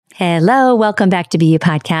Hello, welcome back to Be You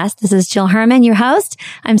Podcast. This is Jill Herman, your host.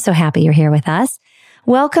 I'm so happy you're here with us.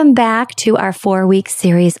 Welcome back to our 4-week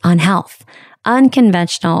series on health.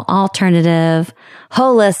 Unconventional, alternative,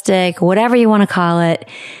 holistic, whatever you want to call it,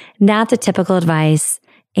 not the typical advice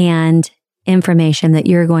and information that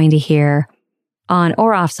you're going to hear on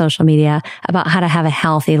or off social media about how to have a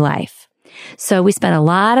healthy life. So we spent a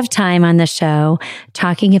lot of time on the show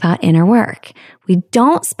talking about inner work. We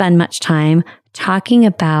don't spend much time talking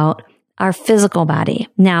about our physical body.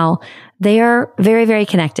 Now, they are very, very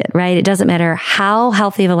connected, right? It doesn't matter how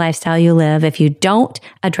healthy of a lifestyle you live. If you don't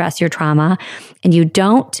address your trauma and you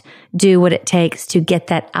don't do what it takes to get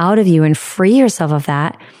that out of you and free yourself of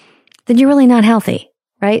that, then you're really not healthy,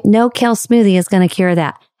 right? No kale smoothie is going to cure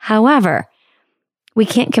that. However, we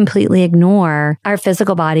can't completely ignore our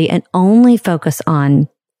physical body and only focus on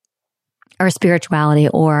our spirituality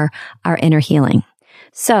or our inner healing.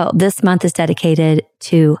 So this month is dedicated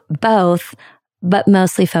to both, but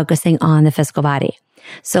mostly focusing on the physical body.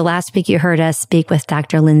 So last week you heard us speak with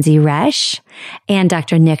Dr. Lindsay Resch and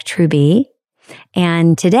Dr. Nick Truby.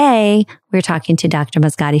 And today we're talking to Dr.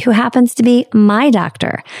 Masghati, who happens to be my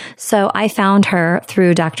doctor. So I found her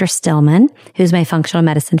through Dr. Stillman, who's my functional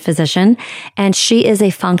medicine physician. And she is a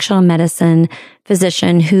functional medicine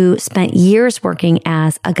physician who spent years working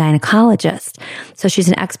as a gynecologist. So she's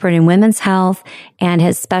an expert in women's health and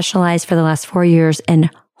has specialized for the last 4 years in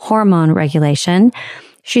hormone regulation.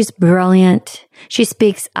 She's brilliant. She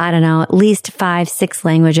speaks, at least 5-6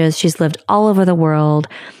 languages. She's lived all over the world.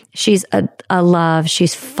 She's a love.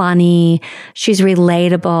 She's funny. She's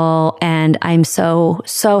relatable. And I'm so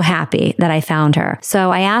happy that I found her.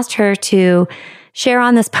 So I asked her to share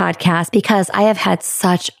on this podcast because I have had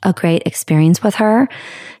such a great experience with her.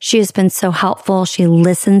 She has been so helpful. She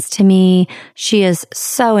listens to me. She is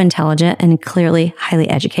so intelligent and clearly highly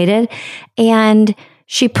educated. And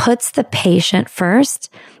she puts the patient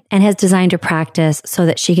first and has designed her practice so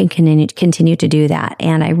that she can continue to do that.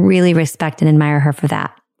 And I really respect and admire her for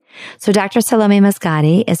that. So Dr. Salome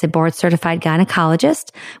Masghati is a board-certified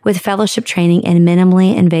gynecologist with fellowship training in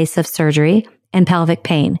minimally invasive surgery and pelvic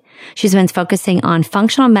pain. She's been focusing on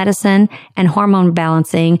functional medicine and hormone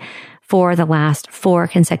balancing for the last 4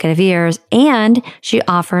 consecutive years, and she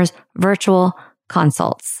offers virtual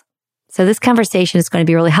consults. So this conversation is going to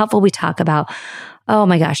be really helpful. We talk about, oh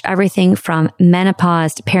my gosh, everything from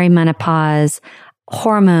menopause to perimenopause,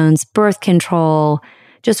 hormones, birth control,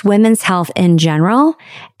 just women's health in general.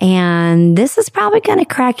 And this is probably going to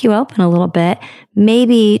crack you open a little bit,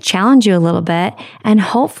 maybe challenge you a little bit, and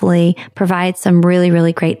hopefully provide some really,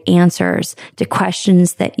 really great answers to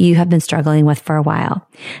questions that you have been struggling with for a while.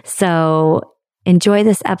 So enjoy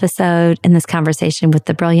this episode and this conversation with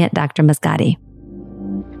the brilliant Dr. Masghati.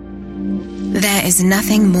 There is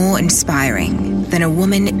nothing more inspiring than a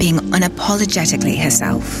woman being unapologetically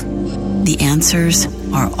herself. The answers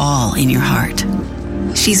are all in your heart.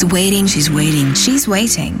 She's waiting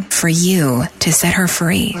for you to set her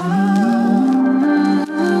free.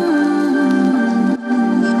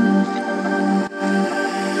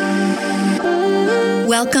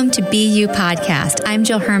 Welcome to Be You Podcast. I'm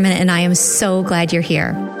Jill Herman, and I am so glad you're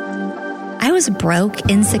here. I was broke,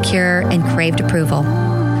 insecure, and craved approval.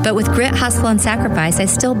 But with grit, hustle, and sacrifice, I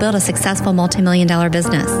still built a successful multi-million-dollar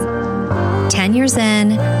business. 10 years in,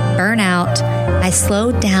 burnout, I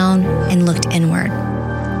slowed down and looked inward.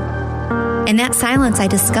 In that silence, I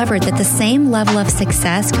discovered that the same level of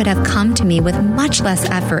success could have come to me with much less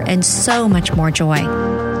effort and so much more joy.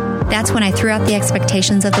 That's when I threw out the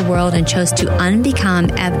expectations of the world and chose to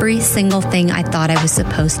unbecome every single thing I thought I was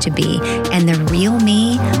supposed to be. And the real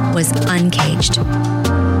me was uncaged.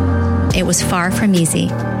 It was far from easy.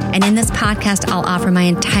 And in this podcast, I'll offer my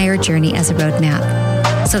entire journey as a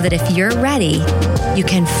roadmap so that if you're ready, you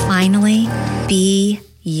can finally be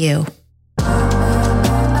you.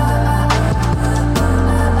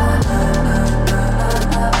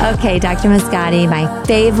 Okay, Dr. Masghati, my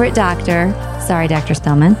favorite doctor. Sorry, Dr.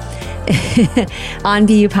 Stillman. On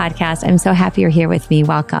Be You Podcast. I'm so happy you're here with me.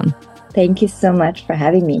 Welcome. Thank you so much for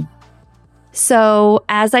having me. So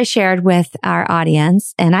as I shared with our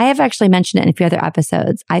audience, and I have actually mentioned it in a few other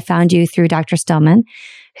episodes, I found you through Dr. Stillman,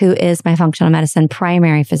 who is my functional medicine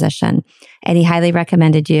primary physician. And he highly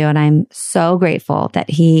recommended you. And I'm so grateful that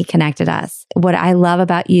he connected us. What I love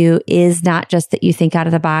about you is not just that you think out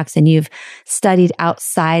of the box and you've studied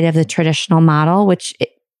outside of the traditional model, which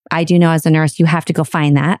I do know as a nurse, you have to go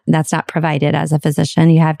find that. That's not provided as a physician.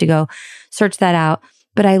 You have to go search that out.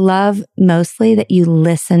 But I love mostly that you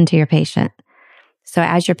listen to your patient. So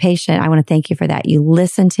as your patient, I want to thank you for that. You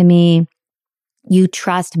listen to me. You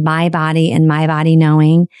trust my body and my body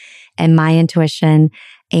knowing and my intuition.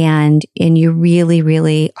 and you really,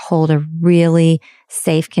 really hold a really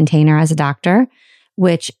safe container as a doctor,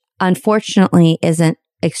 which unfortunately isn't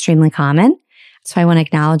extremely common. So I want to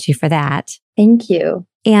acknowledge you for that. Thank you.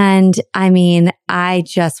 And I mean, I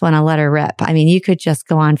just want to let her rip. I mean, you could just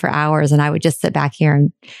go on for hours and I would just sit back here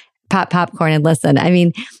and pop popcorn and listen. I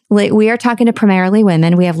mean, we are talking to primarily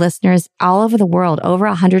women. We have listeners all over the world, over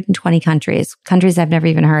 120 countries I've never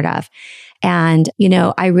even heard of. And,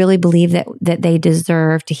 I really believe that they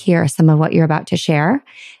deserve to hear some of what you're about to share.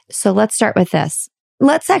 So let's start with this.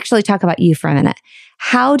 Let's actually talk about you for a minute.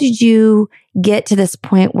 How did you get to this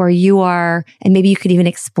point where you are, and maybe you could even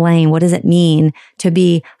explain, what does it mean to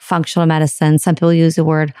be functional medicine? Some people use the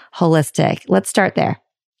word holistic. Let's start there.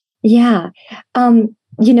 Yeah.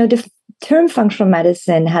 The term functional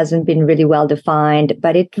medicine hasn't been really well defined,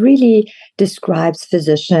 but it really describes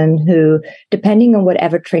physicians who, depending on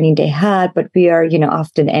whatever training they had, but we are,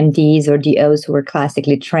 often MDs or DOs who are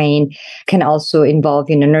classically trained, can also involve,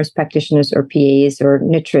 nurse practitioners or PAs or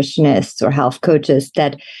nutritionists or health coaches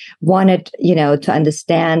that wanted, to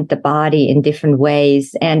understand the body in different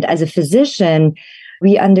ways. And as a physician,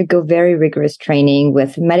 we undergo very rigorous training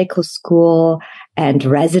with medical school and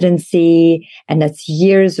residency. And that's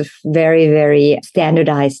years of very, very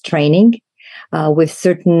standardized training with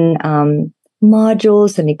certain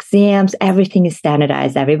modules and exams. Everything is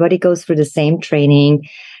standardized. Everybody goes through the same training.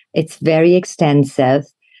 It's very extensive.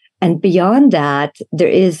 And beyond that, there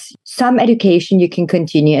is some education you can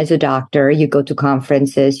continue as a doctor. You go to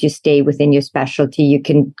conferences, you stay within your specialty, you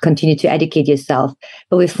can continue to educate yourself.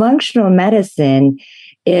 But with functional medicine,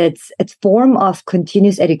 it's a form of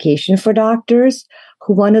continuous education for doctors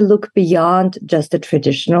who want to look beyond just the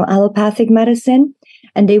traditional allopathic medicine.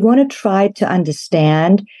 And they want to try to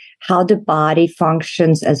understand how the body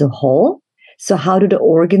functions as a whole. So how do the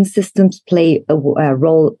organ systems play a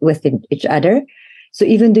role within each other? So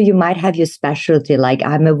even though you might have your specialty, like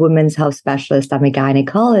I'm a women's health specialist, I'm a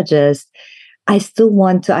gynecologist, I still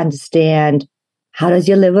want to understand, how does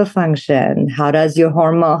your liver function? How do your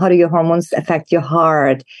hormones affect your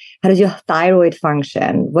heart? How does your thyroid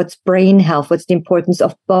function? What's brain health? What's the importance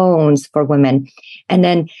of bones for women? And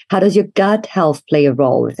then how does your gut health play a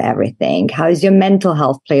role with everything? How does your mental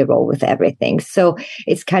health play a role with everything? So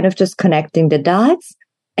it's kind of just connecting the dots,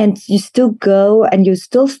 and you still go and you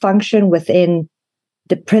still function within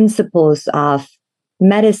the principles of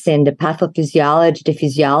medicine, the pathophysiology, the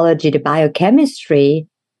physiology, the biochemistry,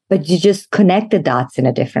 but you just connect the dots in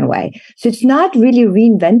a different way. So it's not really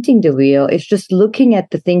reinventing the wheel. It's just looking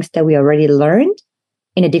at the things that we already learned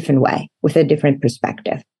in a different way with a different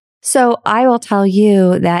perspective. So I will tell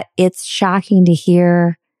you that it's shocking to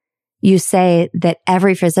hear you say that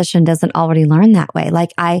every physician doesn't already learn that way.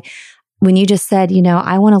 When you just said,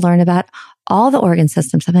 I want to learn about all the organ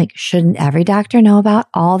systems, I'm like, shouldn't every doctor know about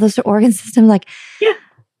all the organ systems? Yeah,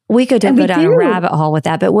 we could go down a rabbit hole with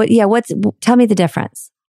that. But tell me the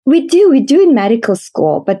difference. We do in medical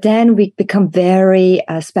school, but then we become very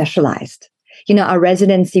specialized. Our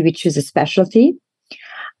residency, we choose a specialty.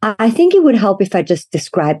 I think it would help if I just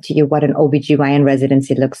described to you what an OBGYN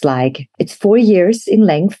residency looks like. It's 4 years in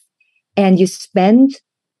length, and you spend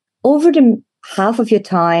over the half of your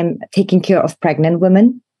time taking care of pregnant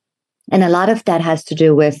women. And a lot of that has to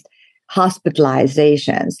do with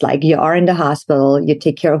hospitalizations. Like you are in the hospital, you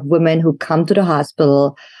take care of women who come to the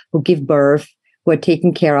hospital, who give birth, who are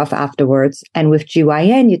taken care of afterwards. And with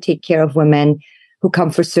GYN, you take care of women who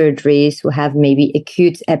come for surgeries, who have maybe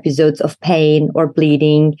acute episodes of pain or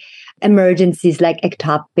bleeding, emergencies like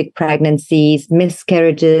ectopic pregnancies,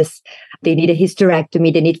 miscarriages. They need a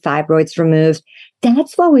hysterectomy, they need fibroids removed.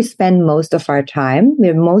 That's why we spend most of our time.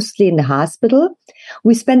 We're mostly in the hospital.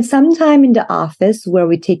 We spend some time in the office where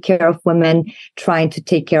we take care of women, trying to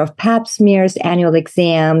take care of pap smears, annual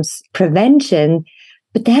exams, prevention.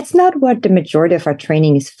 But that's not what the majority of our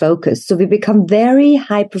training is focused. So we become very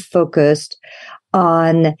hyper-focused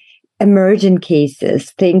on emergent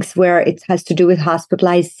cases, things where it has to do with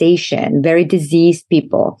hospitalization, very diseased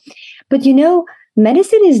people. But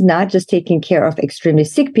medicine is not just taking care of extremely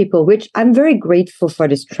sick people, which I'm very grateful for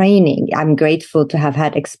this training. I'm grateful to have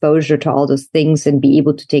had exposure to all those things and be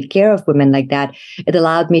able to take care of women like that. It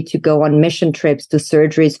allowed me to go on mission trips to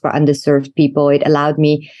surgeries for underserved people. It allowed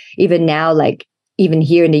me, even now, even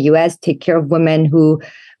here in the US, take care of women who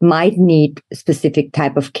might need a specific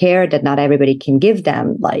type of care that not everybody can give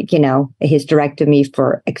them, a hysterectomy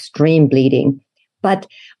for extreme bleeding. But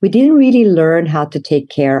we didn't really learn how to take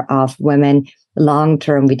care of women long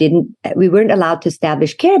term. We weren't allowed to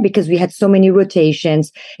establish care because we had so many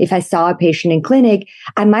rotations. If I saw a patient in clinic,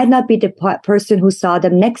 I might not be the person who saw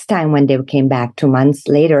them next time when they came back 2 months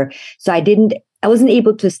later. So I didn't I wasn't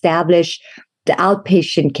able to establish the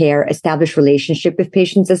outpatient care, establish relationship with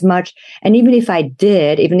patients as much. And even if I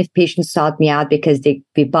did, even if patients sought me out because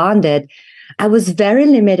we bonded, I was very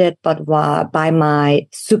limited by my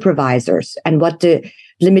supervisors and what the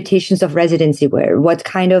limitations of residency were, what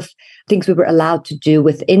kind of things we were allowed to do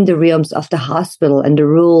within the realms of the hospital and the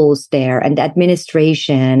rules there and the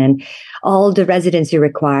administration and all the residency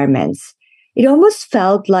requirements. It almost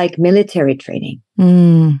felt like military training.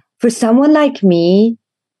 For someone like me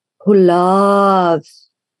who loves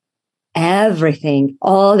everything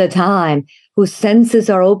all the time, whose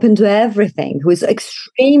senses are open to everything, who is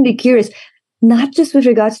extremely curious, not just with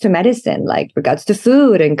regards to medicine, like regards to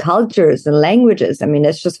food and cultures and languages. I mean,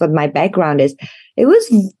 that's just what my background is. It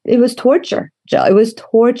was torture, Jill. It was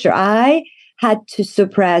torture. I had to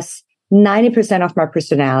suppress 90% of my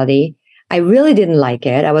personality. I really didn't like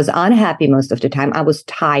it. I was unhappy most of the time. I was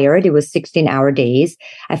tired. It was 16-hour days.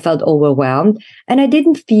 I felt overwhelmed. And I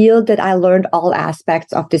didn't feel that I learned all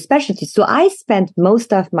aspects of the specialty. So I spent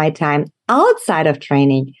most of my time outside of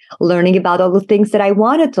training, learning about all the things that I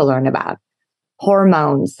wanted to learn about.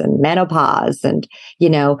 Hormones and menopause and,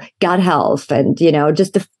 gut health and,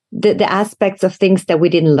 just the aspects of things that we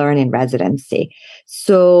didn't learn in residency.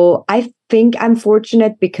 So I think I'm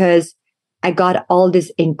fortunate because I got all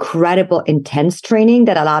this incredible, intense training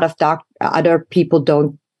that a lot of other people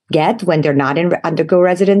don't get when they're not in undergo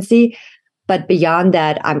residency. But beyond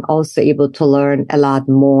that, I'm also able to learn a lot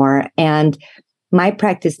more. And my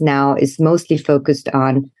practice now is mostly focused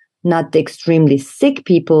on not the extremely sick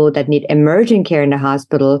people that need emergent care in the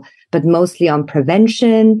hospital, but mostly on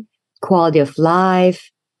prevention, quality of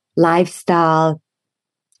life, lifestyle,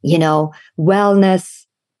 wellness,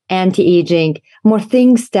 anti-aging, more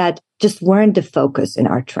things that just weren't the focus in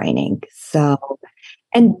our training. So,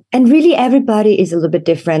 and really everybody is a little bit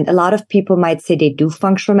different. A lot of people might say they do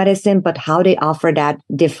functional medicine, but how they offer that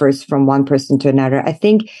differs from one person to another. I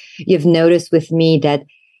think you've noticed with me that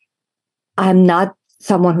I'm not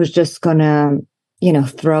someone who's just gonna,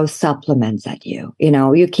 throw supplements at you.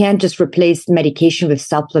 You can't just replace medication with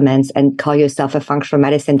supplements and call yourself a functional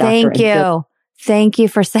medicine doctor. Thank you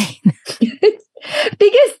for saying that.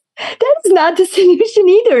 Because that's not the solution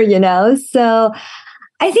either, So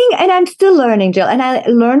I think, and I'm still learning, Jill, and I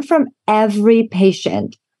learn from every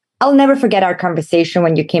patient. I'll never forget our conversation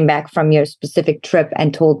when you came back from your specific trip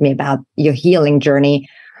and told me about your healing journey.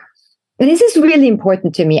 And this is really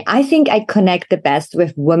important to me. I think I connect the best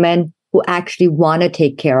with women who actually want to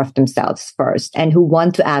take care of themselves first and who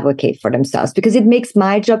want to advocate for themselves, because it makes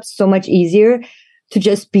my job so much easier to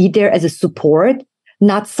just be there as a support,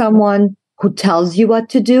 not someone who tells you what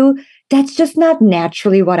to do. That's just not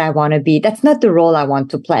naturally what I want to be. That's not the role I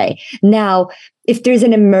want to play. Now, if there's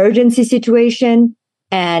an emergency situation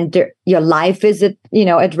and your life is at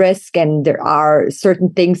risk and there are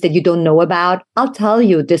certain things that you don't know about, I'll tell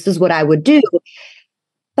you, this is what I would do.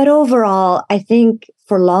 But overall, I think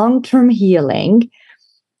for long-term healing,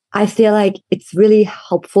 I feel like it's really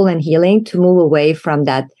helpful and healing to move away from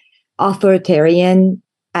that authoritarian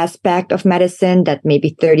aspect of medicine that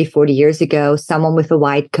maybe 30, 40 years ago, someone with a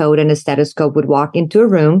white coat and a stethoscope would walk into a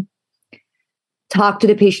room, talk to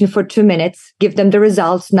the patient for 2 minutes, give them the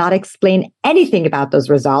results, not explain anything about those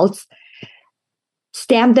results,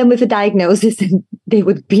 stamp them with a diagnosis, and they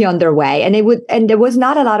would be on their way. And there was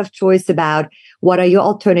not a lot of choice about what are your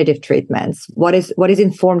alternative treatments? What is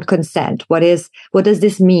informed consent? What does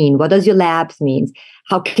this mean? What does your labs mean?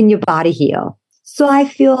 How can your body heal? So I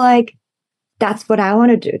feel like that's what I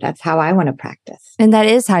want to do. That's how I want to practice. And that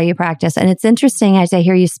is how you practice. And it's interesting as I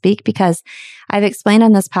hear you speak, because I've explained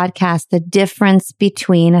on this podcast the difference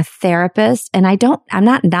between a therapist, and I'm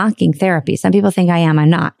not knocking therapy. Some people think I am.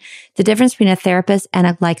 I'm not. The difference between a therapist and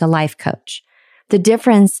a life coach. The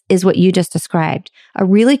difference is what you just described. A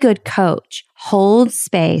really good coach holds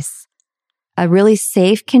space, a really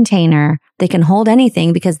safe container. They can hold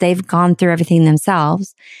anything because they've gone through everything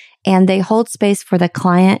themselves. And they hold space for the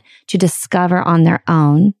client to discover on their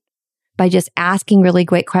own by just asking really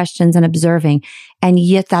great questions and observing. And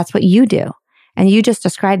yet that's what you do. And you just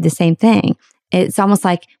described the same thing. It's almost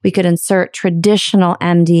like we could insert traditional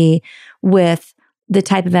MD with the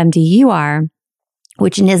type of MD you are,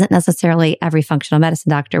 which isn't necessarily every functional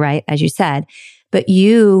medicine doctor, right? As you said, but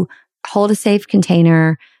you hold a safe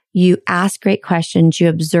container, you ask great questions, you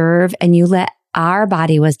observe, and you let our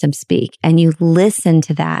body wisdom speak, and you listen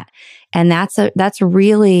to that. And that's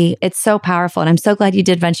really, it's so powerful. And I'm so glad you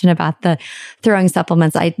did mention about the throwing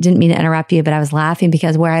supplements. I didn't mean to interrupt you, but I was laughing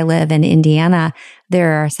because where I live in Indiana,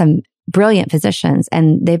 there are some brilliant physicians,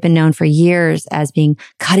 and they've been known for years as being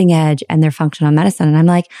cutting edge and they're functional medicine. And I'm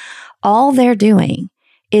like, all they're doing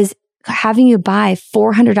is having you buy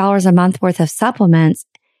 $400 a month worth of supplements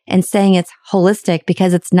and saying it's holistic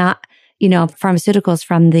because it's not, pharmaceuticals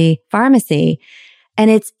from the pharmacy.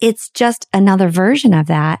 And it's just another version of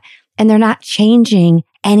that. And they're not changing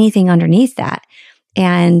anything underneath that.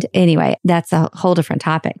 And anyway, that's a whole different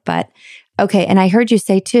topic. But okay. And I heard you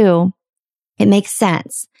say too, it makes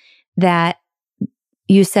sense that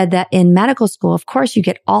you said that in medical school, of course, you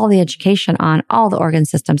get all the education on all the organ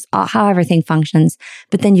systems, how everything functions,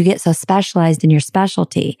 but then you get so specialized in your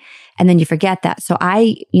specialty and then you forget that. So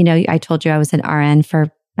I told you I was an RN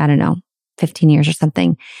for, 15 years or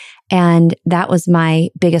something. And that was my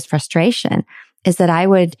biggest frustration is that I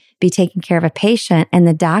would be taking care of a patient and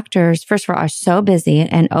the doctors, first of all, are so busy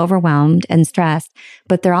and overwhelmed and stressed,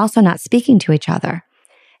 but they're also not speaking to each other.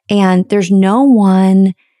 And there's no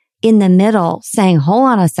one in the middle saying, hold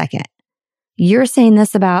on a second. You're saying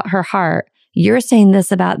this about her heart. You're saying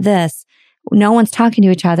this about this. No one's talking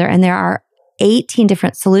to each other. And there are 18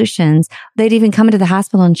 different solutions. They'd even come into the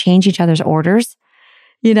hospital and change each other's orders,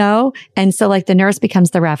 And so like the nurse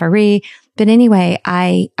becomes the referee. But anyway,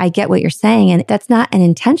 I get what you're saying. And that's not an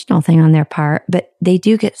intentional thing on their part, but they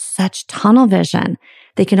do get such tunnel vision.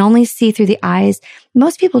 They can only see through the eyes.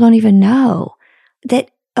 Most people don't even know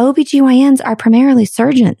that OBGYNs are primarily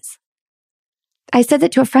surgeons. I said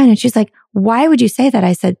that to a friend and she's like, why would you say that?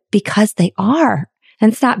 I said, because they are.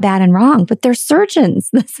 And it's not bad and wrong, but they're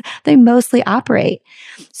surgeons. They mostly operate.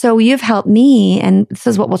 So you've helped me, and this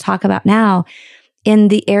is what we'll talk about now, in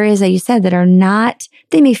the areas that you said that are not,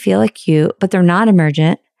 they may feel acute, but they're not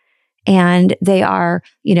emergent. And they are,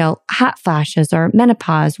 hot flashes or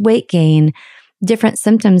menopause, weight gain, different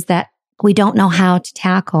symptoms that we don't know how to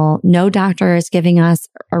tackle. No doctor is giving us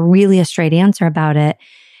a straight answer about it.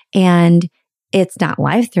 And it's not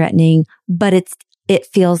life-threatening, but it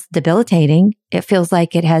feels debilitating. It feels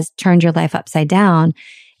like it has turned your life upside down.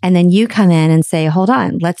 And then you come in and say, hold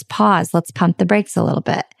on, let's pause. Let's pump the brakes a little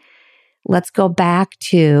bit. Let's go back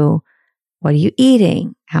to what are you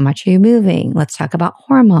eating? How much are you moving? Let's talk about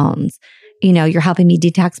hormones. You're helping me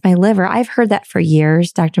detox my liver. I've heard that for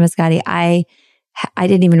years, Dr. Masghati. I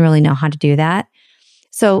didn't even really know how to do that.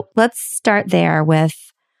 So let's start there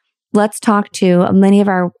let's talk to many of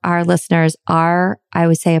our listeners are, I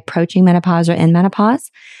would say, approaching menopause or in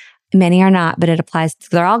menopause. Many are not, but it applies.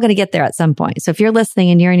 They're all going to get there at some point. So if you're listening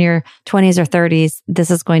and you're in your 20s or 30s, this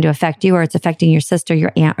is going to affect you or it's affecting your sister,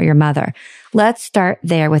 your aunt, or your mother. Let's start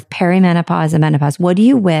there with perimenopause and menopause. What do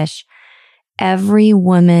you wish every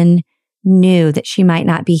woman knew that she might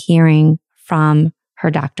not be hearing from her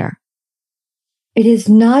doctor? It is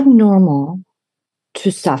not normal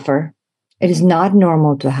to suffer. It is not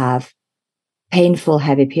normal to have painful,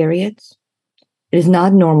 heavy periods. It is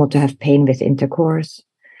not normal to have pain with intercourse.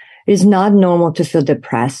 It is not normal to feel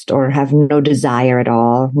depressed or have no desire at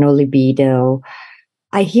all, no libido.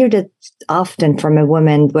 I hear that often from a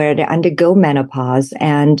woman where they undergo menopause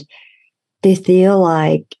and they feel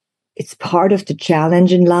like it's part of the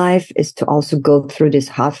challenge in life is to also go through these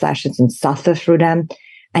hot flashes and suffer through them.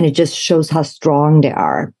 And it just shows how strong they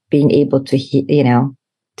are being able to,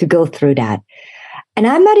 to go through that. And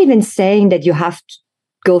I'm not even saying that you have to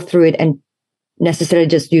go through it and necessarily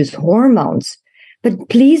just use hormones. But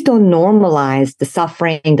please don't normalize the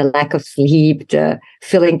suffering, the lack of sleep, the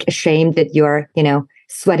feeling ashamed that you're,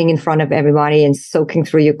 sweating in front of everybody and soaking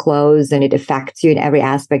through your clothes and it affects you in every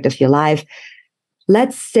aspect of your life.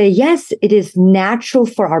 Let's say, yes, it is natural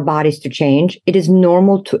for our bodies to change. It is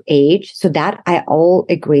normal to age. So that I all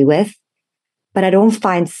agree with. But I don't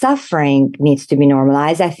find suffering needs to be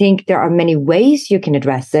normalized. I think there are many ways you can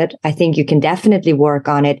address it. I think you can definitely work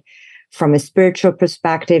on it from a spiritual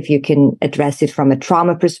perspective. You can address it from a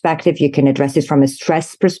trauma perspective. You can address it from a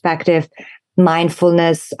stress perspective,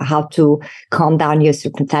 mindfulness, how to calm down your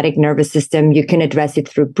sympathetic nervous system. You can address it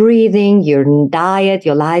through breathing, your diet,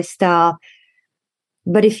 your lifestyle.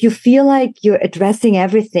 But if you feel like you're addressing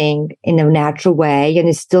everything in a natural way and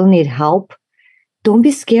you still need help, don't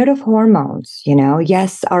be scared of hormones.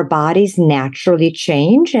 Yes, our bodies naturally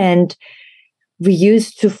change and we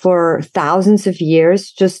used to, for thousands of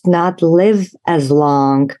years, just not live as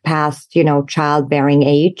long past, childbearing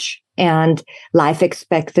age. And life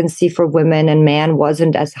expectancy for women and men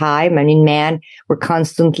wasn't as high. Men were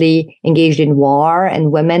constantly engaged in war,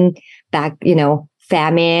 and women back,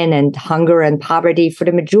 famine and hunger and poverty. For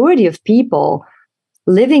the majority of people,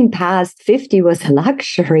 living past 50 was a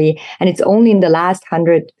luxury. And it's only in the last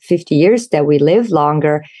 150 years that we live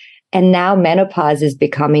longer. And now menopause is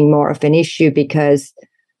becoming more of an issue because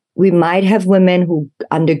we might have women who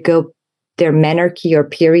undergo their menarche or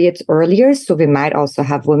periods earlier. So we might also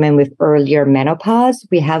have women with earlier menopause.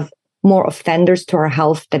 We have more offenders to our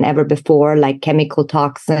health than ever before, like chemical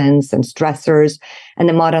toxins and stressors and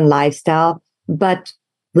the modern lifestyle. But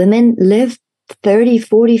women live 30,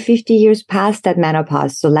 40, 50 years past that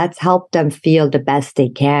menopause. So let's help them feel the best they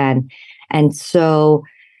can. And so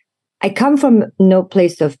I come from no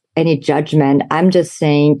place of any judgment. I'm just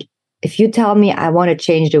saying, if you tell me I want to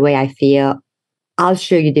change the way I feel, I'll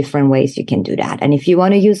show you different ways you can do that. And if you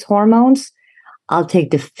want to use hormones, I'll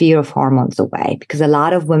take the fear of hormones away, because a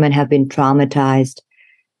lot of women have been traumatized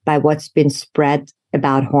by what's been spread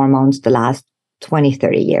about hormones the last 20,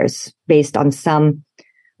 30 years based on some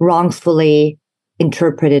wrongfully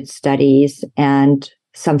interpreted studies and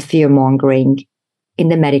some fear mongering in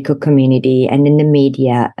the medical community and in the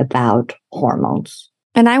media about hormones.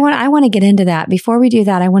 And I want to get into that. Before we do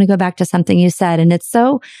that, I want to go back to something you said. And it's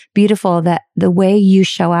so beautiful that the way you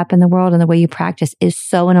show up in the world and the way you practice is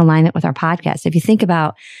so in alignment with our podcast. If you think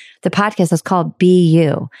about the podcast, is called Be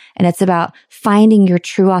You, and it's about finding your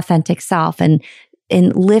true authentic self and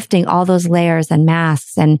lifting all those layers and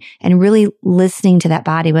masks and really listening to that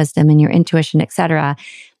body wisdom and your intuition, et cetera.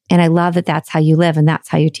 And I love that that's how you live and that's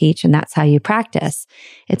how you teach and that's how you practice.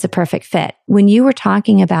 It's a perfect fit. When you were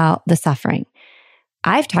talking about the suffering,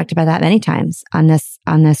 I've talked about that many times on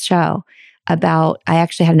this show about, I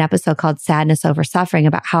actually had an episode called Sadness Over Suffering,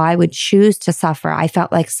 about how I would choose to suffer. I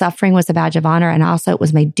felt like suffering was a badge of honor, and also it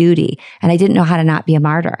was my duty, and I didn't know how to not be a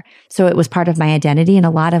martyr. So it was part of my identity, and a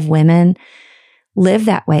lot of women live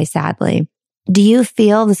that way, sadly. Do you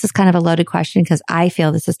feel, this is kind of a loaded question because I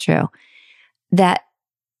feel this is true, that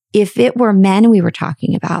if it were men we were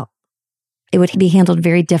talking about, it would be handled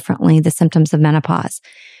very differently, the symptoms of menopause,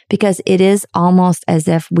 because it is almost as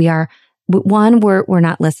if we're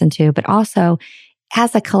not listened to, but also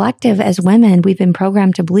as a collective, as women, we've been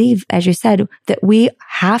programmed to believe, as you said, that we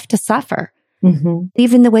have to suffer. Mm-hmm.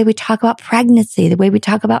 Even the way we talk about pregnancy, the way we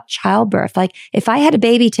talk about childbirth. Like if I had a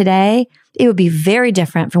baby today, it would be very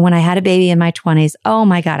different from when I had a baby in my 20s. Oh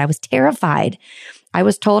my God, I was terrified. I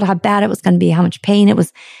was told how bad it was going to be, how much pain it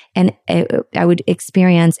was, and I would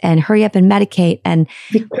experience, and hurry up and medicate. And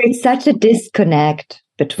we create such a disconnect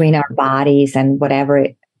between our bodies and whatever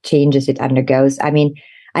changes it undergoes. I mean,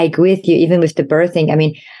 I agree with you, even with the birthing. I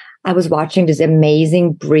mean, I was watching this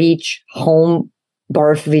amazing breech home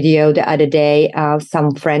birth video the other day.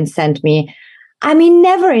 Some friend sent me. I mean,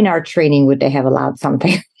 never in our training would they have allowed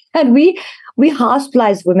something. And we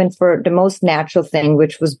hospitalized women for the most natural thing,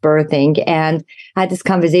 which was birthing. And I had this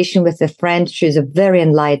conversation with a friend. She's a very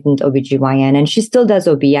enlightened OBGYN, and she still does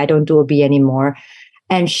OB. I don't do OB anymore.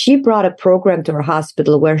 And she brought a program to her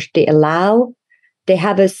hospital where they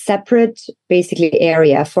have a separate, basically,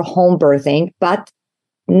 area for home birthing, but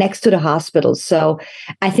next to the hospital. So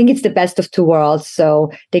I think it's the best of two worlds.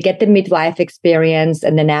 So they get the midwife experience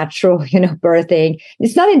and the natural, birthing.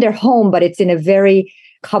 It's not in their home, but it's in a very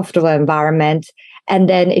comfortable environment. And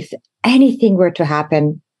then if anything were to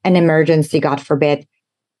happen, an emergency, God forbid,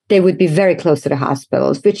 they would be very close to the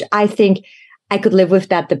hospitals, which I think I could live with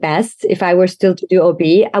that the best. If I were still to do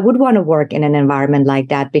OB, I would want to work in an environment like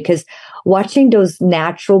that, because watching those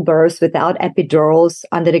natural births without epidurals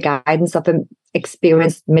under the guidance of an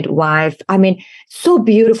experienced midwife, I mean, so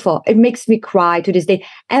beautiful. It makes me cry to this day.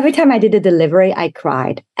 Every time I did a delivery, I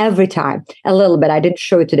cried. Every time. A little bit. I didn't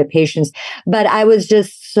show it to the patients, but I was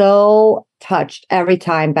just so touched every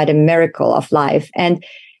time by the miracle of life. And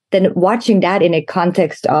then watching that in a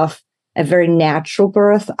context of a very natural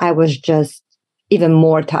birth, I was just even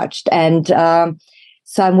more touched. And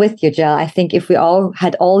so I'm with you, Jill. I think if we all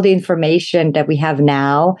had all the information that we have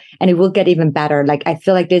now, and it will get even better. Like, I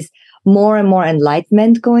feel like there's more and more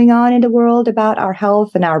enlightenment going on in the world about our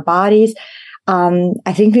health and our bodies.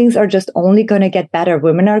 I think things are just only going to get better.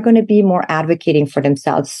 Women are going to be more advocating for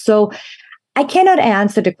themselves. So I cannot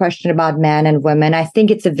answer the question about men and women. I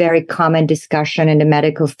think it's a very common discussion in the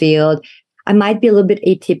medical field. I might be a little bit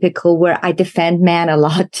atypical where I defend men a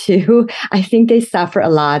lot too. I think they suffer a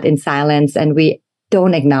lot in silence and we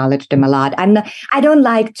don't acknowledge them a lot. I don't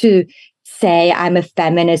like to say I'm a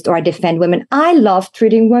feminist or I defend women. I love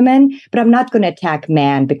treating women, but I'm not going to attack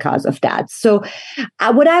men because of that. So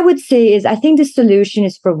what I would say is I think the solution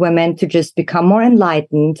is for women to just become more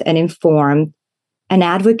enlightened and informed and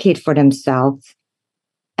advocate for themselves.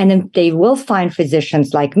 And then they will find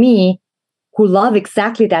physicians like me who love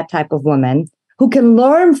exactly that type of woman, who can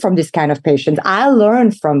learn from this kind of patients. I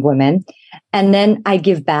learn from women, and then I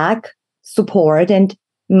give back support and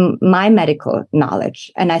my medical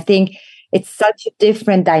knowledge. And I think it's such a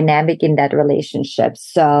different dynamic in that relationship.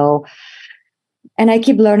 So, and I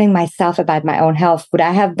keep learning myself about my own health. Would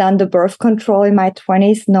I have done the birth control in my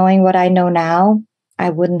 20s, knowing what I know now? I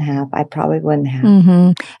wouldn't have. I probably wouldn't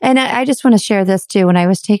have. And I just want to share this too. When I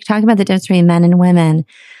was talking about the difference between men and women,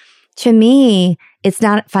 to me, it's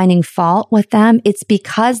not finding fault with them. It's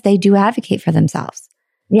because they do advocate for themselves.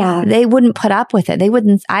 Yeah. They wouldn't put up with it.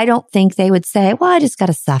 I don't think they would say, well, I just got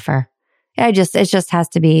to suffer. It just has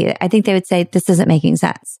to be. I think they would say, this isn't making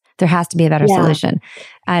sense. There has to be a better solution.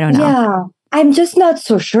 I don't know. Yeah. I'm just not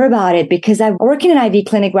so sure about it because I work in an IV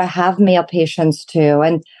clinic where I have male patients too.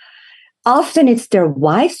 And often it's their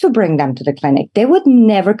wives who bring them to the clinic. They would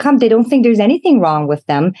never come. They don't think there's anything wrong with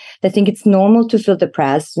them. They think it's normal to feel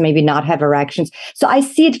depressed, maybe not have erections. So I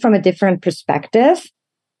see it from a different perspective.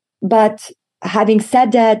 But having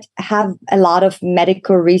said that, have a lot of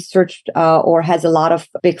medical research or has a lot of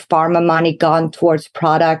big pharma money gone towards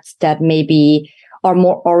products that maybe are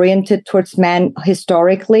more oriented towards men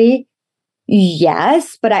historically?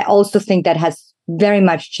 Yes, but I also think that has very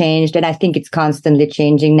much changed. And I think it's constantly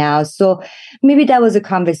changing now. So maybe that was a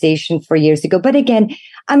conversation for years ago. But again,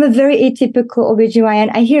 I'm a very atypical OBGYN.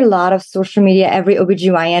 I hear a lot of social media, every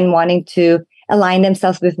OBGYN wanting to align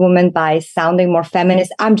themselves with women by sounding more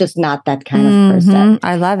feminist. I'm just not that kind of person.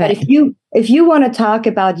 I love it. But if you want to talk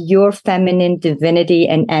about your feminine divinity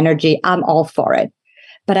and energy, I'm all for it.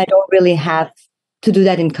 But I don't really have to do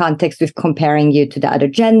that in context with comparing you to the other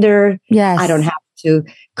gender. Yes. I don't have to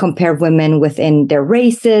compare women within their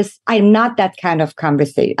races. I'm not that kind of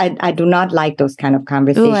conversation. I do not like those kind of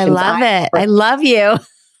conversations. Ooh, I love it. I love you.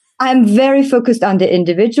 I'm very focused on the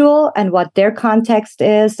individual and what their context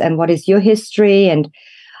is and what is your history and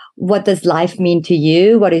what does life mean to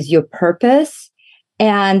you? What is your purpose?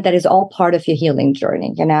 And that is all part of your healing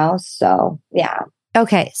journey, you know? So, yeah.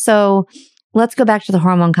 Okay. So let's go back to the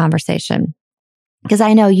hormone conversation. Because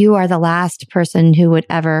I know you are the last person who would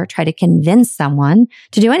ever try to convince someone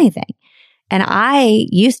to do anything. And I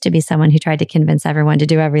used to be someone who tried to convince everyone to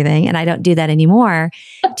do everything. And I don't do that anymore.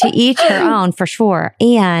 To each her own, for sure.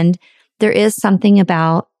 And there is something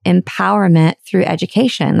about empowerment through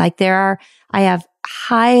education. Like I have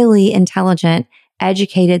highly intelligent,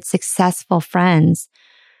 educated, successful friends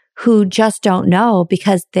who just don't know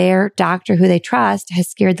because their doctor who they trust has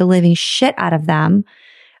scared the living shit out of them.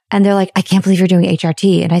 And they're like, I can't believe you're doing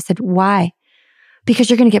HRT. And I said, why? Because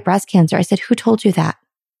you're going to get breast cancer. I said, who told you that?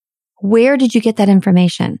 Where did you get that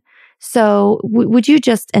information? So would you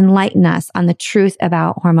just enlighten us on the truth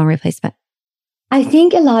about hormone replacement? I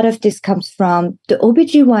think a lot of this comes from the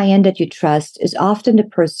OBGYN that you trust is often the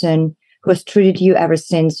person who has treated you ever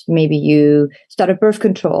since maybe you started birth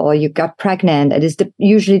control or you got pregnant. It is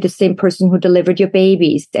usually the same person who delivered your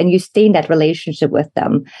babies and you stay in that relationship with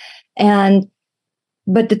them.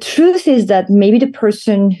 But the truth is that maybe the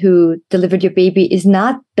person who delivered your baby is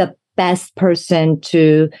not the best person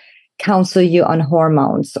to counsel you on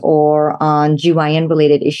hormones or on GYN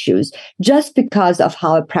related issues just because of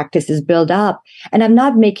how a practice is built up. And I'm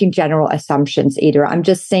not making general assumptions either. I'm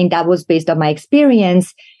just saying that was based on my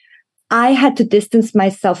experience. I had to distance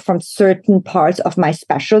myself from certain parts of my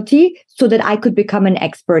specialty so that I could become an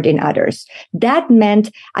expert in others. That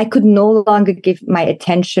meant I could no longer give my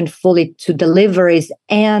attention fully to deliveries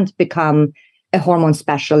and become a hormone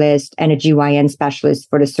specialist and a GYN specialist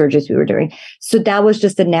for the surgeries we were doing. So that was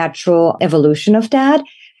just a natural evolution of that.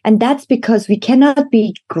 And that's because we cannot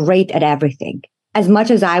be great at everything. As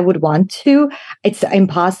much as I would want to, it's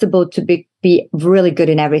impossible to be really good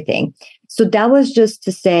in everything. So that was just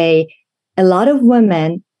to say, a lot of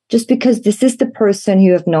women, just because this is the person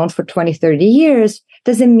you have known for 20, 30 years,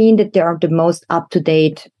 doesn't mean that they are the most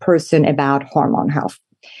up-to-date person about hormone health.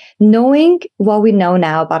 Knowing what we know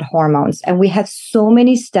now about hormones, and we have so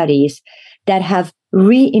many studies that have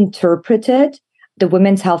reinterpreted the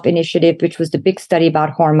Women's Health Initiative, which was the big study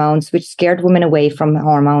about hormones, which scared women away from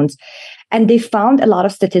hormones. And they found a lot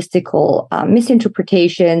of statistical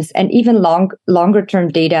misinterpretations and even longer-term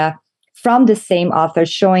data from the same authors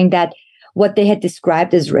showing that what they had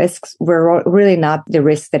described as risks were really not the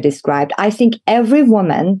risks that described. I think every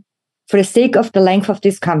woman, for the sake of the length of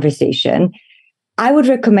this conversation, I would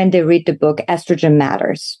recommend they read the book Estrogen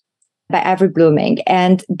Matters by Avery Blooming.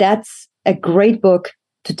 And that's a great book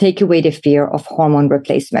to take away the fear of hormone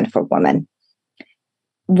replacement for women.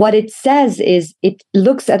 What it says is it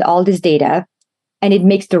looks at all this data and it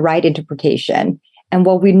makes the right interpretation. And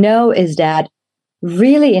what we know is that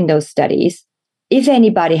really in those studies, if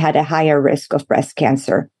anybody had a higher risk of breast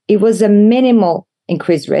cancer, it was a minimal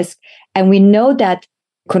increased risk. And we know that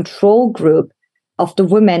control group of the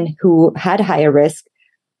women who had higher risk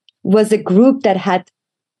was a group that had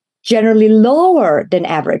generally lower than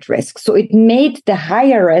average risk. So it made the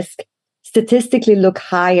higher risk statistically look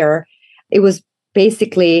higher. It was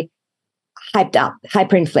basically hyped up,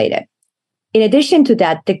 hyperinflated. In addition to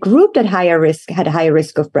that, the group that had higher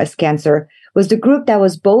risk of breast cancer was the group that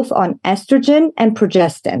was both on estrogen and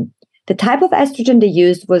progestin. The type of estrogen they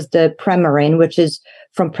used was the Premarin, which is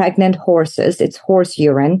from pregnant horses. It's horse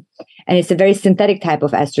urine, and it's a very synthetic type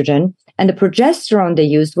of estrogen. And the progesterone they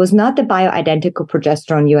used was not the bioidentical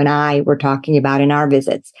progesterone you and I were talking about in our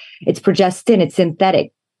visits. It's progestin, it's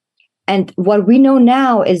synthetic. And what we know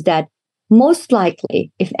now is that most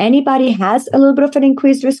likely, if anybody has a little bit of an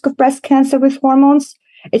increased risk of breast cancer with hormones,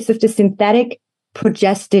 it's with the synthetic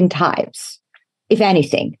progestin types, if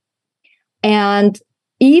anything. And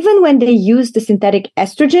even when they used the synthetic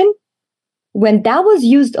estrogen, when that was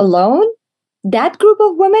used alone, that group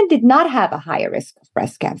of women did not have a higher risk of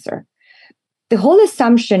breast cancer. The whole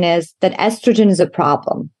assumption is that estrogen is a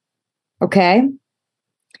problem. Okay?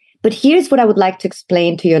 But here's what I would like to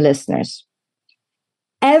explain to your listeners.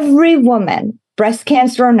 Every woman, breast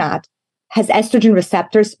cancer or not, has estrogen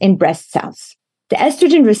receptors in breast cells. The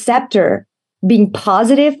estrogen receptor being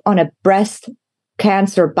positive on a breast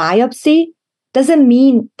cancer biopsy doesn't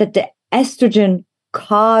mean that the estrogen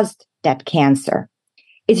caused that cancer.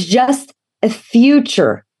 It's just a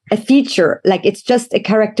feature, like it's just a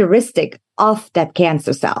characteristic of that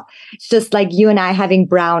cancer cell. It's just like you and I having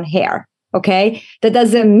brown hair, okay? That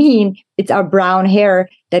doesn't mean it's our brown hair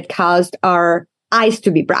that caused our eyes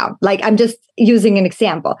to be brown. Like I'm just using an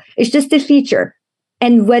example. It's just a feature.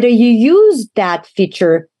 And whether you use that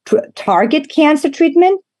feature to target cancer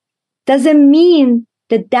treatment doesn't mean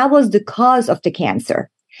that that was the cause of the cancer.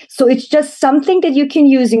 So it's just something that you can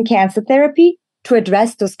use in cancer therapy to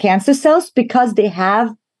address those cancer cells because they have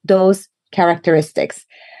those characteristics.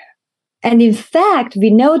 And in fact, we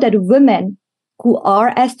know that women who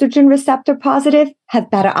are estrogen receptor positive have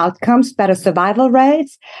better outcomes, better survival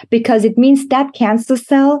rates, because it means that cancer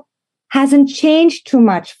cell hasn't changed too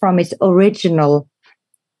much from its original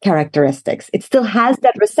characteristics. It still has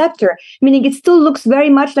that receptor, meaning it still looks very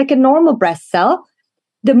much like a normal breast cell.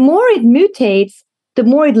 The more it mutates, the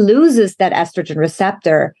more it loses that estrogen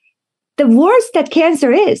receptor, the worse that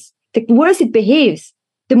cancer is, the worse it behaves,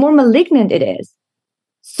 the more malignant it is.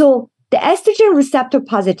 So the estrogen receptor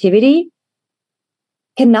positivity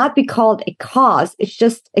cannot be called a cause. It's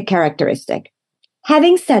just a characteristic.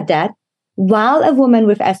 Having said that, while a woman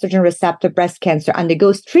with estrogen receptor breast cancer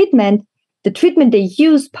undergoes treatment, the treatment they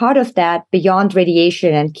use, part of that beyond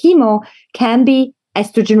radiation and chemo, can be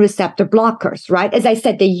estrogen receptor blockers, right? As I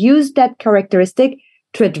said, they use that characteristic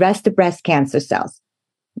to address the breast cancer cells.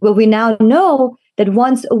 Well, we now know that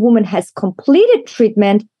once a woman has completed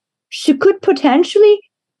treatment, she could potentially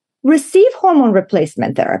receive hormone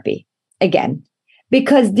replacement therapy again,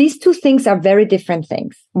 because these two things are very different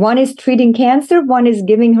things. One is treating cancer, one is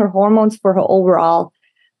giving her hormones for her overall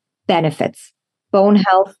benefits, bone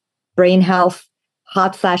health, brain health,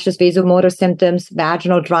 hot flashes, vasomotor symptoms,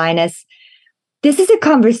 vaginal dryness. This is a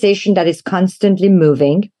conversation that is constantly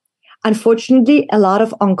moving. Unfortunately, a lot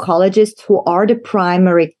of oncologists who are the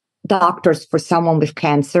primary doctors for someone with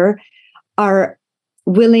cancer are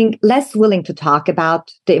less willing to talk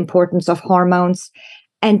about the importance of hormones,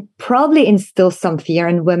 and probably instill some fear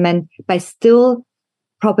in women by still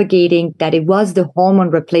propagating that it was the hormone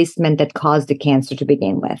replacement that caused the cancer to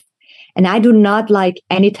begin with. And I do not like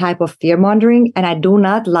any type of fear mongering, and I do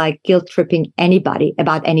not like guilt tripping anybody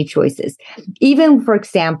about any choices. Even, for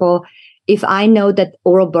example, if I know that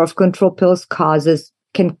oral birth control pills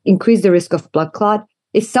can increase the risk of blood clot,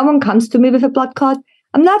 if someone comes to me with a blood clot,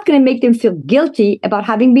 I'm not going to make them feel guilty about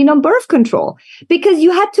having been on birth control, because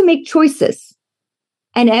you had to make choices.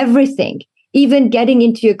 And everything, even getting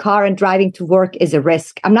into your car and driving to work, is a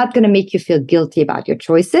risk. I'm not going to make you feel guilty about your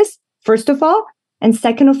choices, first of all. And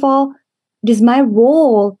second of all, it is my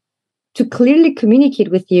role to clearly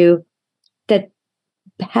communicate with you that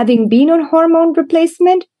having been on hormone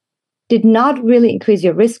replacement did not really increase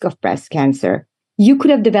your risk of breast cancer. You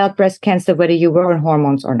could have developed breast cancer whether you were on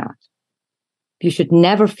hormones or not. You should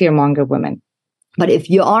never fearmonger women. But if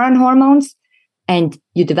you are on hormones and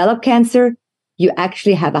you develop cancer, you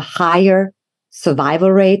actually have a higher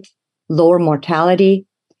survival rate, lower mortality,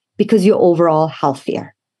 because you're overall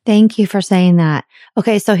healthier. Thank you for saying that.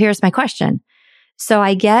 Okay, so here's my question. So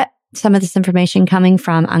I get some of this information coming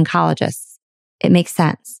from oncologists. It makes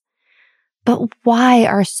sense. But why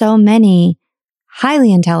are so many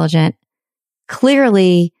highly intelligent,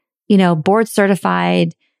 clearly, board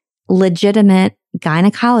certified, legitimate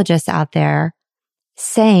gynecologists out there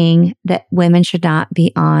saying that women should not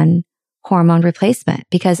be on hormone replacement?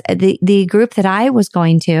 Because the group that I was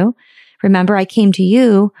going to, remember I came to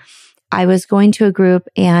you, I was going to a group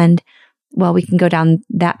and well, we can go down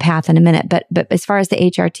that path in a minute. But as far as the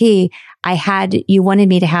HRT, you wanted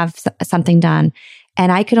me to have something done.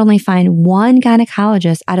 And I could only find one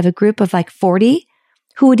gynecologist out of a group of like 40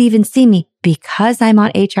 who would even see me because I'm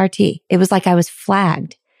on HRT. It was like I was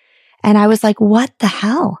flagged. And I was like, what the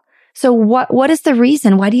hell? So what is the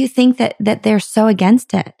reason? Why do you think that they're so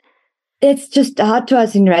against it? It's just hard to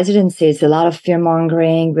us in residency. It's a lot of fear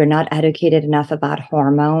mongering. We're not educated enough about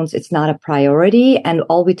hormones. It's not a priority. And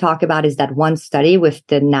all we talk about is that one study with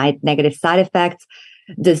the negative side effects.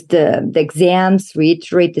 The exams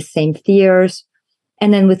reiterate the same fears.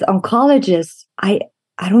 And then with oncologists, I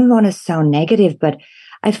don't want to sound negative, but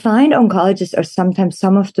I find oncologists are sometimes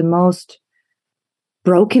some of the most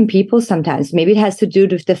broken people sometimes. Maybe it has to do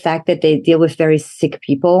with the fact that they deal with very sick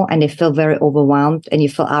people and they feel very overwhelmed and you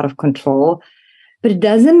feel out of control. But it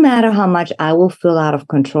doesn't matter how much I will feel out of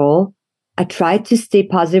control. I try to stay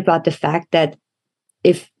positive about the fact that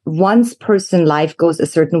if one person's life goes a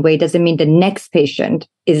certain way, doesn't mean the next patient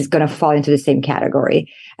is going to fall into the same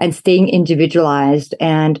category, and staying individualized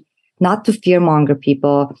and not to fearmonger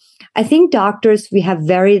people. I think doctors, we have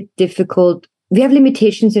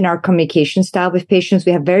limitations in our communication style with patients.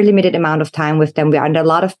 We have very limited amount of time with them. We're under a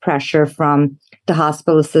lot of pressure from the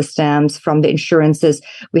hospital systems, from the insurances.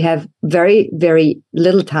 We have very, very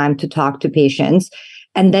little time to talk to patients.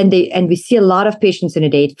 And then we see a lot of patients in a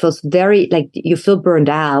day. It feels very like you feel burned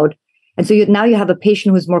out. And so now you have a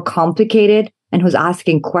patient who's more complicated and who's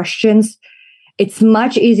asking questions. It's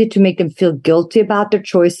much easier to make them feel guilty about their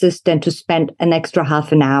choices than to spend an extra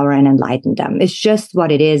half an hour and enlighten them. It's just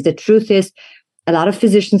what it is. The truth is, a lot of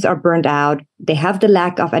physicians are burned out. They have the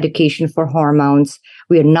lack of education for hormones.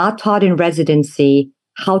 We are not taught in residency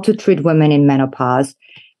how to treat women in menopause.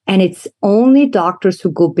 And it's only doctors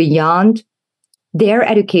who go beyond their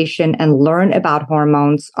education and learn about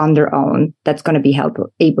hormones on their own that's going to be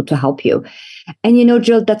able to help you. And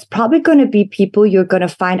Jill, that's probably going to be people you're going to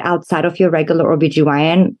find outside of your regular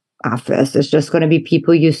OBGYN office. It's just going to be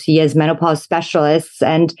people you see as menopause specialists,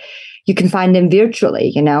 and you can find them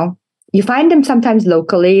virtually. You find them sometimes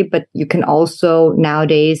locally, but you can also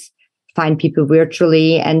nowadays find people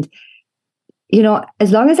virtually. And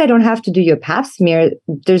as long as I don't have to do your pap smear,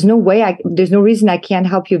 there's no reason I can't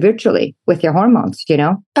help you virtually with your hormones,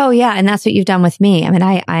 Oh yeah. And that's what you've done with me. I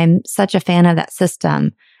mean, I'm such a fan of that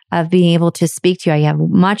system of being able to speak to you. You have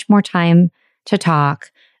much more time to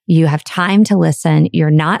talk. You have time to listen.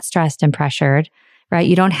 You're not stressed and pressured, right?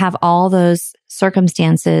 You don't have all those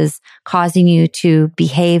circumstances causing you to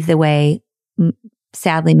behave the way,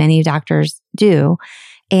 sadly, many doctors do.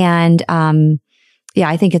 And, yeah,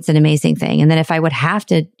 I think it's an amazing thing. And then if I would have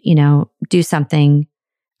to, do something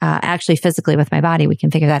actually physically with my body, we can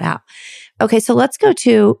figure that out. Okay, so let's go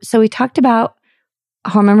so we talked about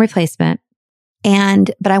hormone replacement,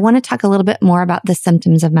 but I want to talk a little bit more about the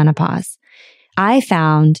symptoms of menopause. I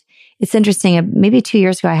found it's interesting. Maybe 2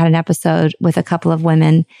 years ago, I had an episode with a couple of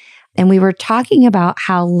women, and we were talking about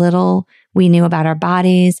how little we knew about our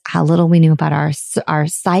bodies, how little we knew about our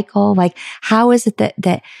cycle. Like, how is it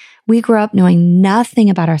that we grew up knowing nothing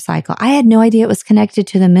about our cycle? I had no idea it was connected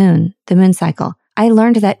to the moon cycle. I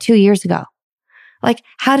learned that 2 years ago. Like,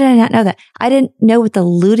 how did I not know that? I didn't know what the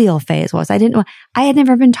luteal phase was. I had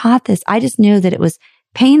never been taught this. I just knew that it was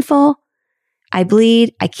painful. I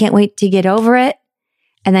bleed. I can't wait to get over it.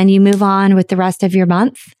 And then you move on with the rest of your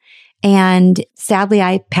month. And sadly,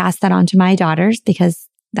 I passed that on to my daughters because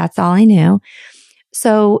that's all I knew.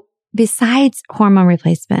 So besides hormone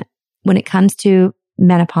replacement, when it comes to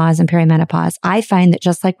menopause and perimenopause, I find that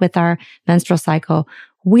just like with our menstrual cycle,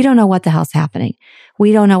 we don't know what the hell's happening.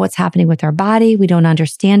 We don't know what's happening with our body. We don't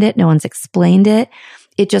understand it. No one's explained it.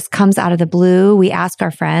 It just comes out of the blue. We ask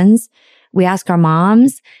our friends, we ask our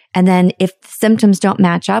moms, and then if the symptoms don't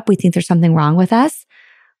match up, we think there's something wrong with us.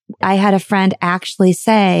 I had a friend actually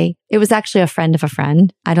say, it was actually a friend of a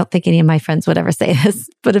friend. I don't think any of my friends would ever say this,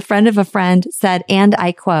 but a friend of a friend said, and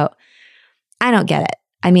I quote, "I don't get it.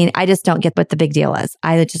 I mean, I just don't get what the big deal is.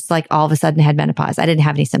 I just all of a sudden had menopause. I didn't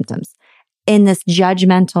have any symptoms." In this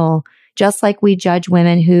judgmental, just like we judge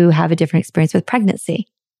women who have a different experience with pregnancy.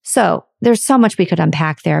 So there's so much we could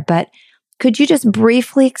unpack there, but could you just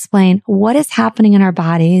briefly explain what is happening in our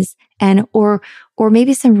bodies or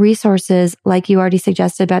maybe some resources like you already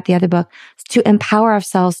suggested about the other book to empower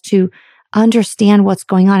ourselves to understand what's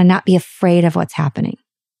going on and not be afraid of what's happening?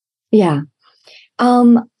 Yeah.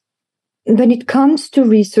 When it comes to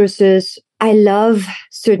resources, I love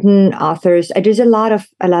certain authors. There's a lot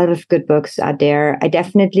of good books out there. I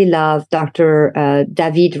definitely love Dr.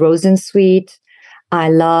 David Rosensweet. I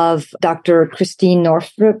love Dr. Christine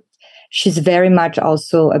Northrup. She's very much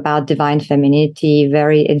also about divine femininity,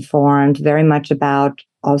 very informed, very much about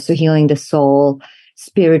also healing the soul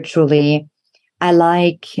spiritually. I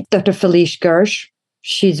like Dr. Felice Gersh.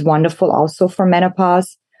 She's wonderful also for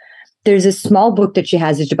menopause. There's a small book that she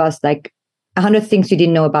has, it's about like 100 things you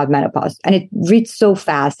didn't know about menopause. And it reads so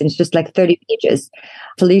fast. And it's just like 30 pages.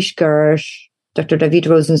 Felice Gersh, Dr. David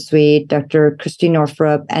Rosensweet, Dr. Christine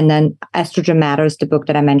Northrup, and then Estrogen Matters, the book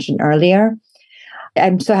that I mentioned earlier.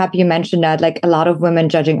 I'm so happy you mentioned that, like a lot of women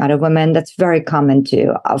judging other women. That's very common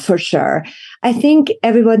too, for sure. I think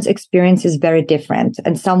everyone's experience is very different.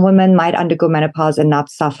 And some women might undergo menopause and not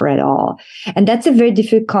suffer at all. And that's a very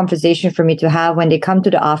difficult conversation for me to have when they come to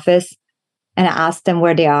the office and I ask them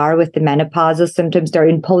where they are with the menopausal symptoms. They're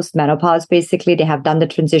in post-menopause, basically. They have done the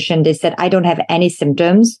transition. They said, I don't have any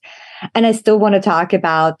symptoms. And I still want to talk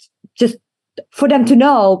about just for them to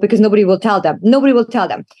know, because nobody will tell them. Nobody will tell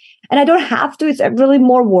them. And I don't have to. It's really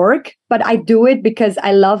more work, but I do it because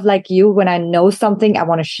I love, like you, when I know something, I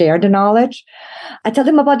want to share the knowledge. I tell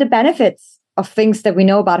them about the benefits of things that we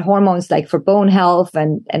know about hormones, like for bone health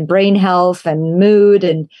and brain health and mood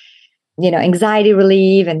and, anxiety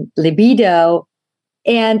relief and libido.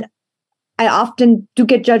 And I often do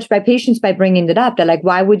get judged by patients by bringing it up. They're like,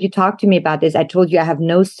 why would you talk to me about this? I told you I have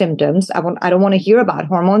no symptoms. I don't want to hear about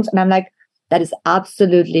hormones. And I'm like, that is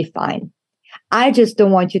absolutely fine. I just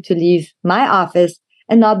don't want you to leave my office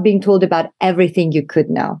and not being told about everything you could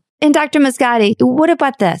know. And Dr. Masghati, what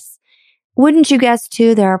about this? Wouldn't you guess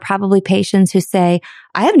too, there are probably patients who say,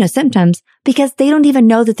 I have no symptoms because they don't even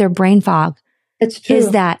know that they're brain fog. It's true. Is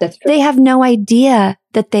that That's true. They have no idea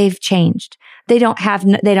that they've changed. They don't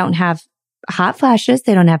have hot flashes.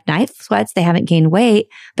 They don't have night sweats. They haven't gained weight.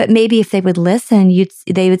 But maybe if they would listen,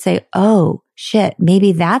 they would say, oh shit,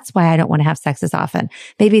 maybe that's why I don't want to have sex as often.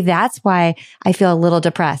 Maybe that's why I feel a little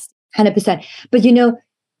depressed. 100%. But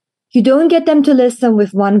you don't get them to listen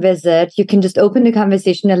with one visit. You can just open the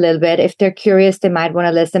conversation a little bit. If they're curious, they might want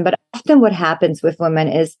to listen. But often what happens with women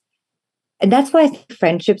is, and that's why I think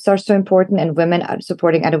friendships are so important and women are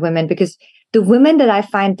supporting other women, because the women that I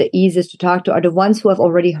find the easiest to talk to are the ones who have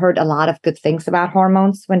already heard a lot of good things about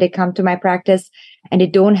hormones when they come to my practice, and they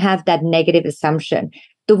don't have that negative assumption.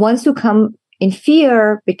 The ones who come in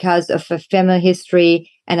fear because of a family history,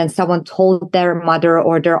 and then someone told their mother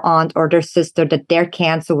or their aunt or their sister that their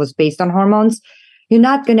cancer was based on hormones, you're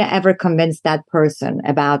not going to ever convince that person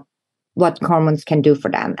about what hormones can do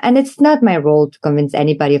for them. And it's not my role to convince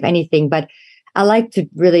anybody of anything, but I like to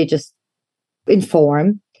really just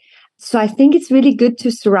inform. So I think it's really good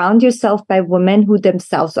to surround yourself by women who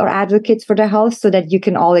themselves are advocates for their health, so that you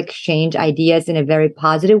can all exchange ideas in a very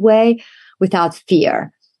positive way without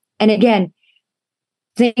fear. And again,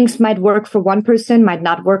 things might work for one person, might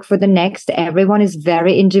not work for the next. Everyone is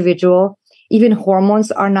very individual. Even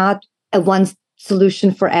hormones are not a one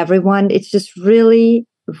solution for everyone. It's just really,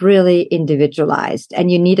 really individualized.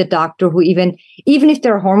 And you need a doctor who even if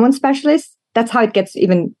they're a hormone specialist, that's how it gets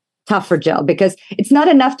even tougher, Jill, because it's not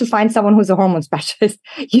enough to find someone who's a hormone specialist.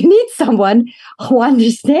 You need someone who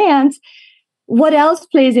understands what else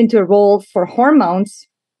plays into a role for hormones,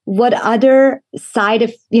 what other side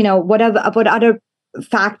of, what other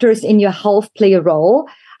factors in your health play a role.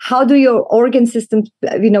 How do your organ systems,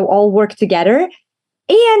 all work together?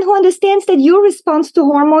 And who understands that your response to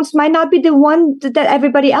hormones might not be the one that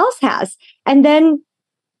everybody else has. And then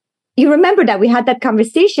you remember that we had that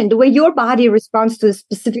conversation, the way your body responds to a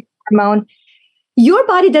specific hormone. Your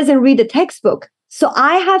body doesn't read a textbook. So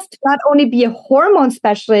I have to not only be a hormone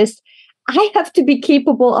specialist, I have to be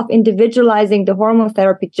capable of individualizing the hormone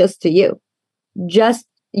therapy just to you, just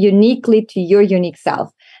uniquely to your unique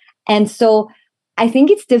self. And so I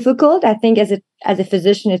think it's difficult. I think as a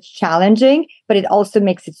physician, it's challenging, but it also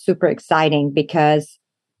makes it super exciting, because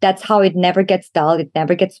that's how it never gets dull. It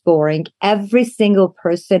never gets boring. Every single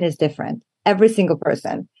person is different. Every single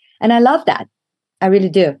person. And I love that. I really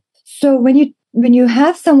do. So when you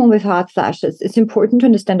have someone with hot flashes, it's important to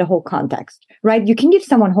understand the whole context, right? You can give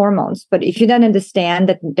someone hormones, but if you don't understand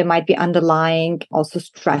that there might be underlying also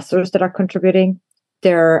stressors that are contributing,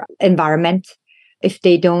 their environment, if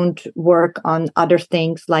they don't work on other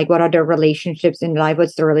things, like what are their relationships in life,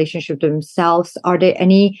 what's their relationship to themselves, are there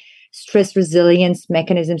any stress resilience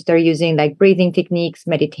mechanisms they're using, like breathing techniques,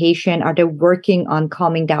 meditation, are they working on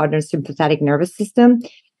calming down their sympathetic nervous system?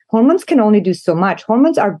 Hormones can only do so much.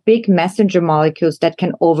 Hormones are big messenger molecules that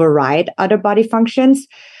can override other body functions,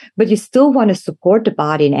 but you still want to support the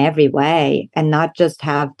body in every way and not just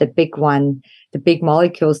have the big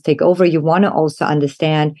molecules take over. You want to also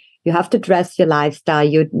understand, you have to address your lifestyle,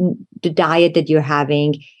 the diet that you're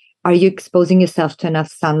having. Are you exposing yourself to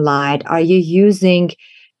enough sunlight? Are you using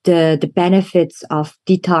the benefits of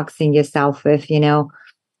detoxing yourself with,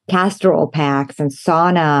 castor oil packs and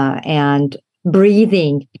sauna and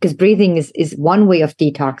breathing, because breathing is one way of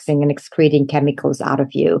detoxing and excreting chemicals out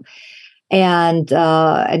of you, and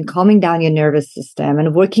calming down your nervous system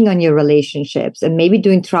and working on your relationships and maybe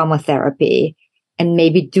doing trauma therapy and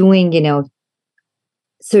maybe doing,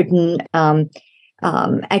 certain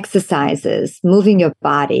exercises, moving your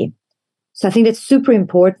body. So I think that's super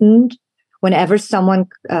important whenever someone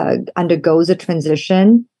undergoes a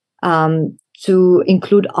transition, to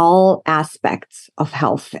include all aspects of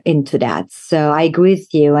health into that. So I agree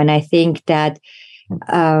with you. And I think that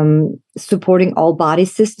supporting all body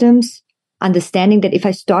systems, understanding that if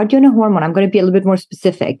I start you on a hormone, I'm going to be a little bit more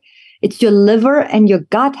specific. It's your liver and your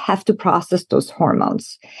gut have to process those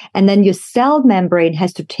hormones. And then your cell membrane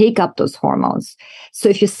has to take up those hormones. So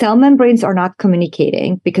if your cell membranes are not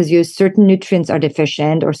communicating because your certain nutrients are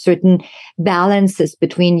deficient or certain balances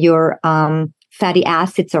between your fatty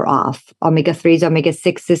acids are off, omega-3s,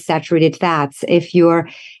 omega-6s, saturated fats, if your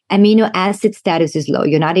amino acid status is low,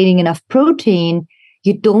 you're not eating enough protein,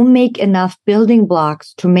 you don't make enough building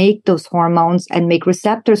blocks to make those hormones and make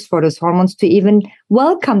receptors for those hormones to even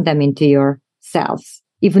welcome them into your cells,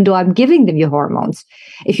 even though I'm giving them your hormones.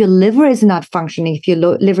 If your liver is not functioning, if your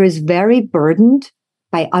liver is very burdened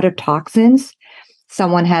by other toxins,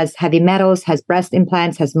 someone has heavy metals, has breast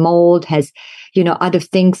implants, has mold, has, other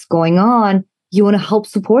things going on, you want to help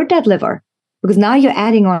support that liver because now you're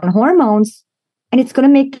adding on hormones and it's going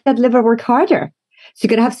to make that liver work harder. So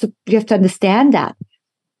you have to understand that.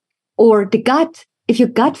 Or the gut, if your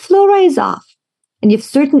gut flora is off and you have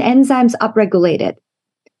certain enzymes upregulated,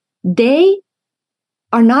 they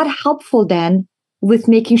are not helpful then with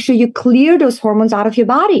making sure you clear those hormones out of your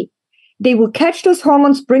body. They will catch those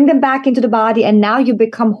hormones, bring them back into the body, and now you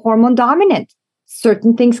become hormone dominant.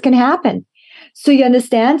 Certain things can happen. So you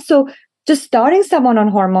understand? So just starting someone on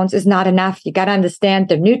hormones is not enough. You got to understand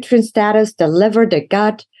the nutrient status, the liver, the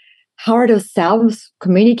gut. How are those cells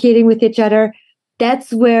communicating with each other?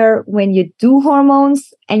 That's where when you do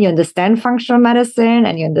hormones and you understand functional medicine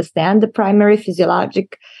and you understand the primary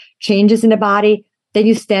physiologic changes in the body, then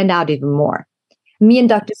you stand out even more. Me and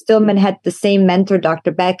Dr. Stillman had the same mentor,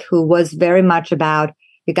 Dr. Beck, who was very much about,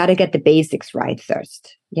 you got to get the basics right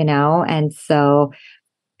first, and so,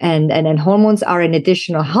 and hormones are an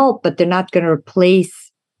additional help, but they're not going to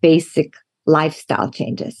replace basic lifestyle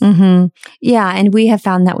changes. Mm-hmm. Yeah. And we have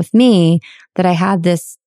found that with me, that I had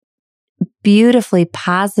this beautifully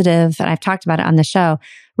positive, and I've talked about it on the show,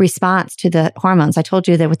 response to the hormones. I told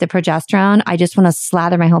you that with the progesterone, I just want to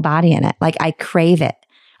slather my whole body in it. Like I crave it.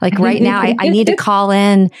 Like right now, I need to call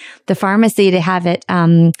in the pharmacy to have it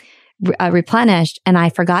replenished. And I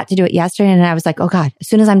forgot to do it yesterday. And I was like, oh God, as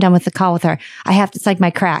soon as I'm done with the call with her, it's like my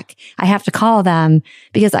crack. I have to call them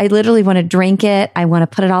because I literally want to drink it. I want to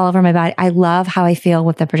put it all over my body. I love how I feel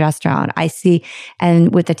with the progesterone.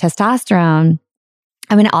 And with the testosterone,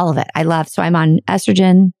 all of it. I love. So I'm on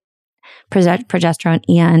estrogen, progesterone,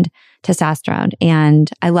 and testosterone, and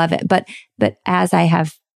I love it. But as I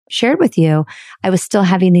have shared with you, I was still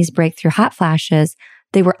having these breakthrough hot flashes.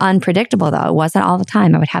 They were unpredictable though. It wasn't all the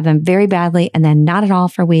time. I would have them very badly and then not at all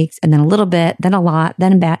for weeks and then a little bit, then a lot,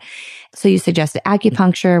 then bad. So you suggested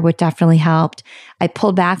acupuncture, which definitely helped. I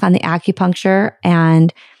pulled back on the acupuncture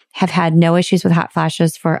and have had no issues with hot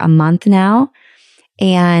flashes for a month now.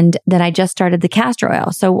 And then I just started the castor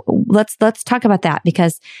oil. So let's talk about that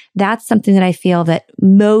because that's something that I feel that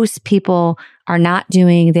most people are not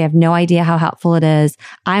doing. They have no idea how helpful it is.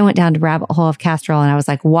 I went down the rabbit hole of castor oil and I was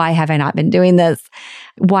like, why have I not been doing this?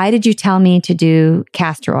 Why did you tell me to do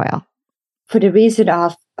castor oil? For the reason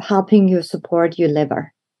of helping you support your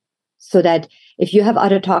liver. So that if you have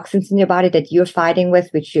other toxins in your body that you're fighting with,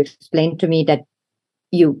 which you explained to me that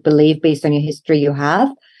you believe based on your history you have,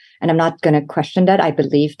 and I'm not going to question that. I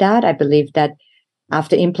believe that. I believe that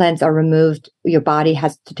after implants are removed, your body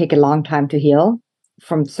has to take a long time to heal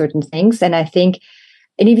from certain things. And I think,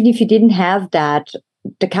 and even if you didn't have that,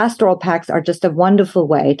 the castor oil packs are just a wonderful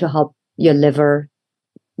way to help your liver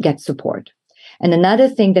get support. And another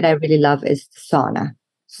thing that I really love is sauna.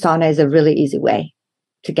 Sauna is a really easy way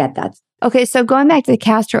to get that. Okay. So going back to the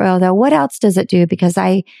castor oil though, what else does it do? Because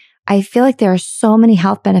I feel like there are so many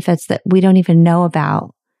health benefits that we don't even know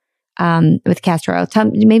about. With castor oil.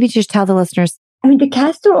 Maybe just tell the listeners. The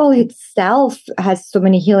castor oil itself has so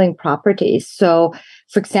many healing properties. So,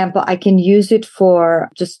 for example, I can use it for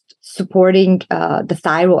just supporting the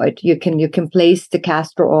thyroid. You can place the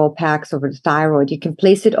castor oil packs over the thyroid. You can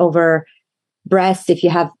place it over breasts if you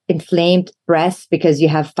have inflamed breasts because you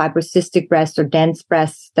have fibrocystic breasts or dense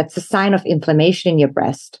breasts. That's a sign of inflammation in your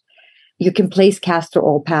breast. You can place castor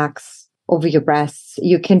oil packs over your breasts.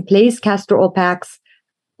 You can place castor oil packs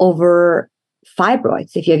over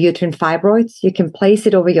fibroids. If you have uterine fibroids, you can place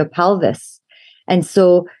it over your pelvis. And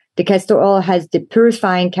so the castor oil has the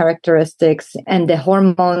purifying characteristics and the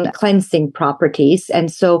hormone cleansing properties.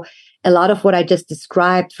 And so a lot of what I just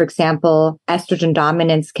described, for example, estrogen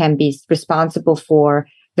dominance can be responsible for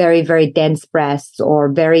very, very dense breasts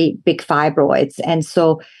or very big fibroids. And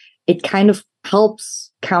so it kind of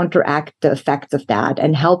helps counteract the effects of that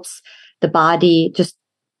and helps the body just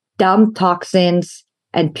dump toxins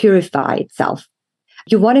and purify itself.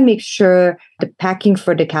 You want to make sure the packing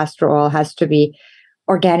for the castor oil has to be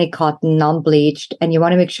organic cotton, non-bleached, and you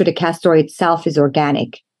want to make sure the castor oil itself is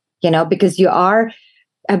organic, because you are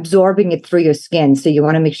absorbing it through your skin. So you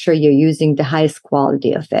want to make sure you're using the highest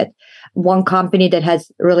quality of it. One company that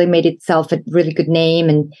has really made itself a really good name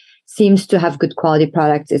and seems to have good quality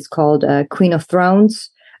products is called Queen of Thrones.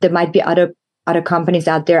 There might be other companies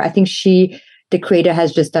out there. I think the creator,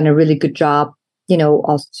 has just done a really good job,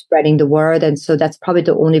 also spreading the word. And so that's probably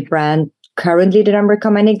the only brand currently that I'm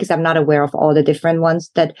recommending, because I'm not aware of all the different ones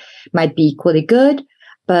that might be equally good.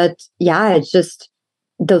 But yeah, it's just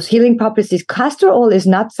those healing properties. Castor oil is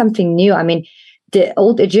not something new. I mean, the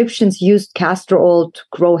old Egyptians used castor oil to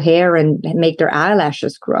grow hair and make their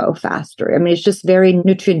eyelashes grow faster. I mean, it's just very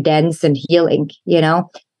nutrient dense and healing,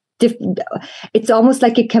 It's almost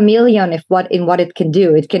like a chameleon in what it can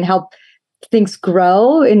do. It can help things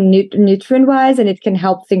grow in nutrient wise, and it can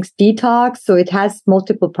help things detox. So it has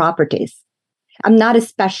multiple properties. I'm not a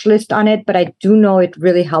specialist on it, but I do know it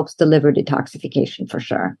really helps the liver detoxification for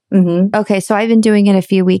sure. Mm-hmm. Okay. So I've been doing it a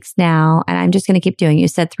few weeks now, and I'm just going to keep doing it. You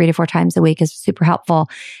said 3 to 4 times a week is super helpful.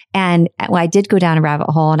 And I did go down a rabbit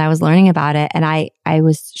hole and I was learning about it, and I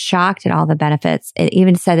was shocked at all the benefits. It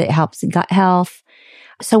even said it helps gut health.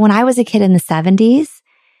 So when I was a kid in the 70s,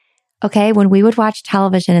 okay, when we would watch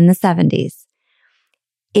television in the 70s,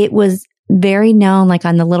 it was very known, like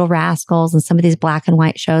on the Little Rascals and some of these black and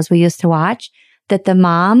white shows we used to watch, that the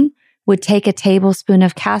mom would take a tablespoon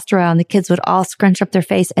of castor oil and the kids would all scrunch up their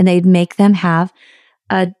face and they'd make them have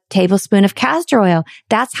a tablespoon of castor oil.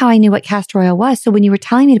 That's how I knew what castor oil was. So when you were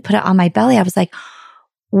telling me to put it on my belly, I was like,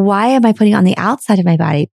 why am I putting it on the outside of my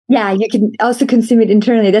body? Yeah, you can also consume it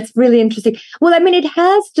internally. That's really interesting. Well, I mean, it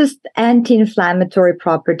has just anti-inflammatory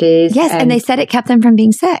properties. Yes, and they said it kept them from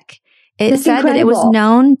being sick. It said incredible. That it was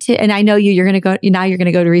known to, and I know you're going to go, now you're going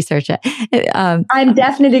to go to research it. I'm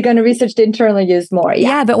definitely going to research the internal use more.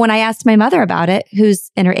 Yeah. But when I asked my mother about it,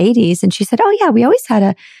 who's in her 80s, and she said, oh yeah, we always had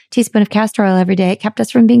a teaspoon of castor oil every day. It kept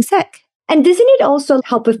us from being sick. And doesn't it also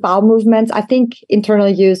help with bowel movements? I think internal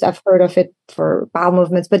use, I've heard of it for bowel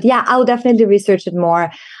movements, but yeah, I'll definitely research it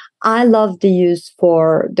more. I love the use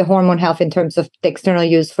for the hormone health in terms of the external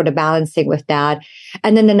use for the balancing with that.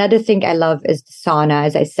 And then another thing I love is the sauna.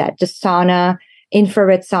 As I said, the sauna,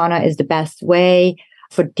 infrared sauna is the best way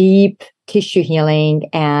for deep tissue healing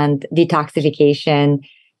and detoxification.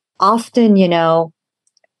 Often,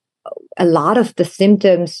 a lot of the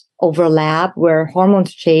symptoms overlap where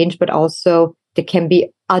hormones change, but also there can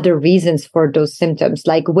be other reasons for those symptoms,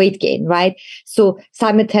 like weight gain, right? So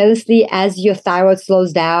simultaneously, as your thyroid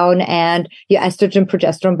slows down and your estrogen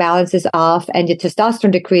progesterone balance is off and your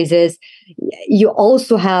testosterone decreases, you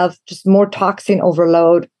also have just more toxin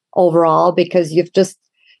overload overall, because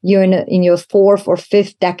you're in your 4th or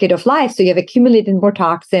 5th decade of life. So you have accumulated more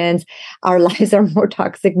toxins. Our lives are more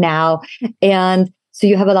toxic now. And so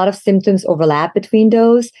you have a lot of symptoms overlap between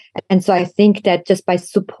those. And so I think that just by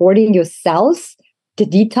supporting your cells to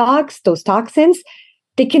detox those toxins,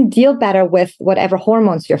 they can deal better with whatever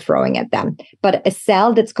hormones you're throwing at them. But a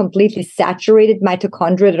cell that's completely saturated,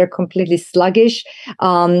 mitochondria that are completely sluggish,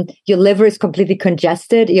 your liver is completely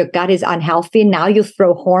congested, your gut is unhealthy. Now you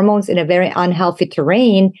throw hormones in a very unhealthy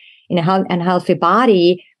terrain, in an unhealthy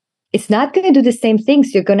body. It's not going to do the same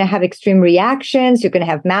things. You're going to have extreme reactions. You're going to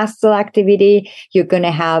have mast cell activity. You're going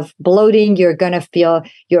to have bloating. You're going to feel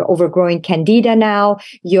you're overgrowing candida now.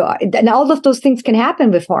 And all of those things can happen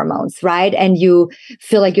with hormones, right? And you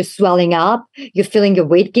feel like you're swelling up. You're feeling your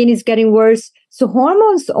weight gain is getting worse. So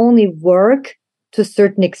hormones only work to a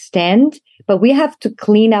certain extent, but we have to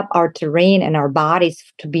clean up our terrain and our bodies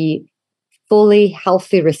to be fully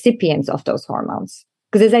healthy recipients of those hormones.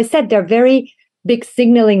 Because as I said, they're very big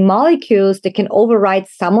signaling molecules that can override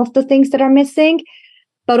some of the things that are missing.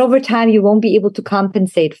 But over time, you won't be able to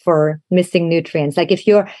compensate for missing nutrients. Like if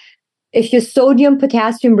your sodium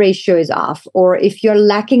potassium ratio is off, or if you're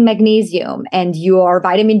lacking magnesium and you are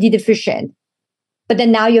vitamin D deficient, but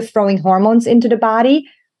then now you're throwing hormones into the body,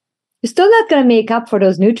 you're still not going to make up for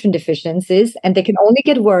those nutrient deficiencies, and they can only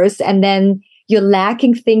get worse. And then you're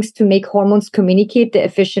lacking things to make hormones communicate the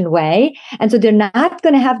efficient way. And so they're not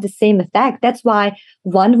going to have the same effect. That's why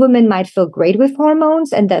one woman might feel great with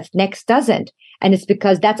hormones and the next doesn't. And it's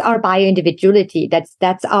because that's our bioindividuality.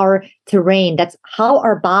 That's our terrain. That's how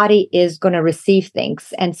our body is going to receive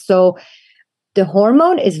things. And so the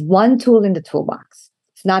hormone is one tool in the toolbox.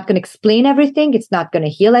 It's not going to explain everything. It's not going to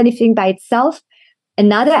heal anything by itself.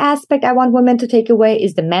 Another aspect I want women to take away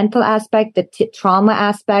is the mental aspect, the trauma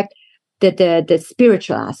aspect, the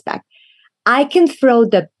spiritual aspect. I can throw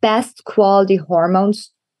the best quality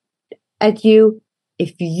hormones at you.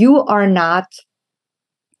 If you are not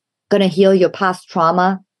going to heal your past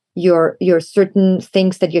trauma, your certain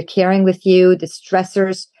things that you're carrying with you, the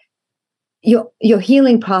stressors, your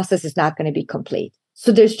healing process is not going to be complete.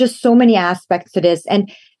 So there's just so many aspects to this.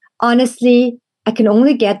 And honestly, I can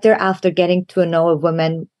only get there after getting to know a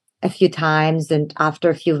woman a few times and after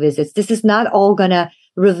a few visits. This is not all going to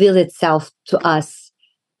reveal itself to us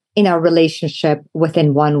in our relationship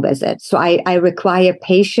within one visit. So I require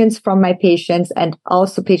patience from my patients and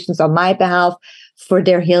also patience on my behalf for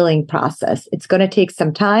their healing process. It's going to take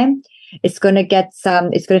some time. It's going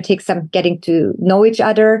to take some getting to know each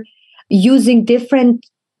other, using different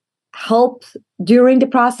help during the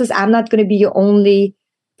process. I'm not going to be your only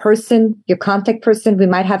person, your contact person. We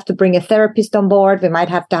might have to bring a therapist on board. We might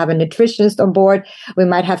have to have a nutritionist on board. We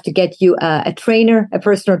might have to get you a trainer, a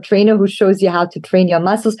personal trainer who shows you how to train your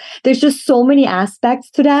muscles. There's just so many aspects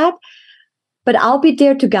to that. But I'll be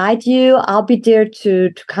there to guide you. I'll be there to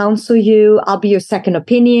counsel you. I'll be your second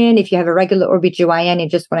opinion. If you have a regular OBGYN and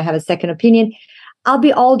just want to have a second opinion, I'll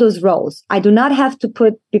be all those roles. I do not have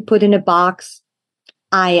to be put in a box.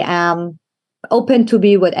 I am open to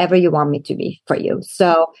be whatever you want me to be for you.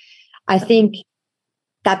 So I think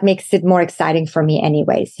that makes it more exciting for me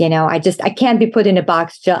anyways. You know, I can't be put in a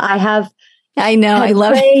box, Jill. I know. I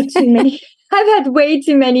love it. I've had way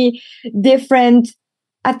too many different,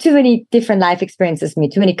 I have too many different life experiences,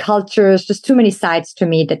 too many cultures, just too many sides to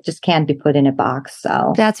me that just can't be put in a box.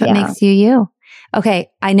 So that's what makes you you.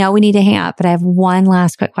 Okay. I know we need to hang up, but I have one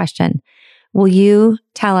last quick question. Will you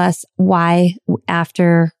tell us why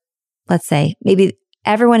after, let's say, maybe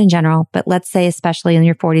everyone in general, but let's say especially in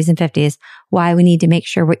your 40s and 50s, why we need to make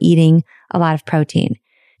sure we're eating a lot of protein?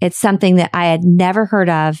 It's something that I had never heard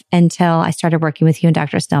of until I started working with you and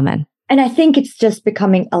Dr. Stillman. And I think it's just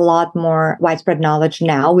becoming a lot more widespread knowledge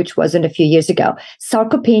now, which wasn't a few years ago.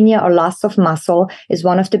 Sarcopenia or loss of muscle is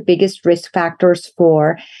one of the biggest risk factors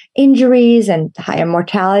for injuries and higher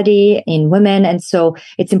mortality in women. And so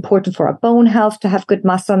it's important for our bone health to have good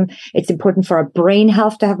muscle. It's important for our brain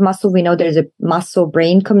health to have muscle. We know there's a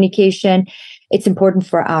muscle-brain communication. It's important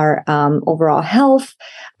for our overall health.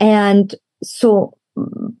 And so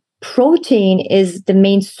protein is the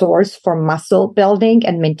main source for muscle building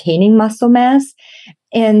and maintaining muscle mass.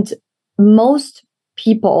 And most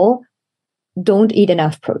people don't eat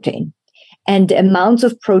enough protein. And the amounts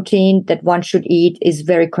of protein that one should eat is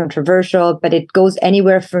very controversial, but it goes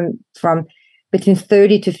anywhere from between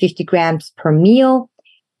 30 to 50 grams per meal.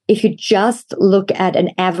 If you just look at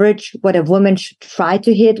an average, what a woman should try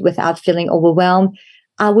to hit without feeling overwhelmed,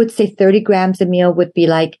 I would say 30 grams a meal would be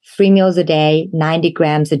like 3 meals a day, 90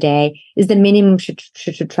 grams a day is the minimum should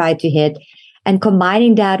try to hit. And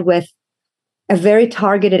combining that with a very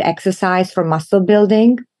targeted exercise for muscle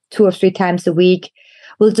building 2 or 3 times a week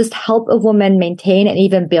will just help a woman maintain and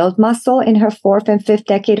even build muscle in her 4th and 5th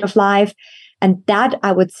decade of life. And that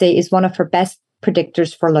I would say is one of her best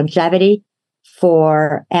predictors for longevity,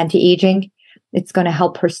 for anti-aging. It's going to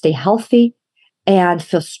help her stay healthy and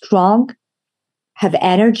feel strong, have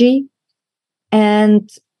energy. And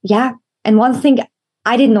one thing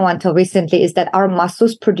I didn't know until recently is that our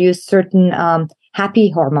muscles produce certain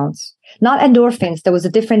happy hormones, not endorphins. There was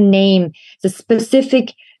a different name, the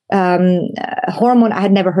specific hormone I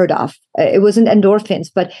had never heard of. It wasn't endorphins,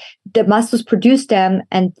 but the muscles produce them,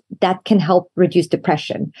 and that can help reduce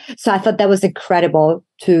depression. So I thought that was incredible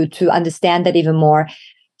to understand that even more.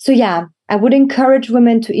 So I would encourage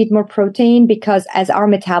women to eat more protein, because as our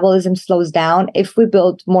metabolism slows down, if we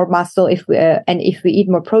build more muscle, if we eat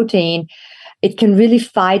more protein, it can really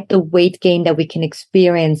fight the weight gain that we can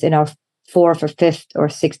experience in our 4th or 5th or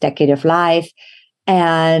 6th decade of life.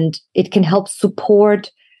 And it can help support,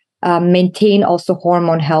 maintain also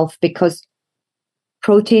hormone health, because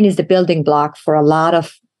protein is the building block for a lot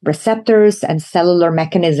of receptors and cellular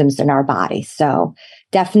mechanisms in our body. So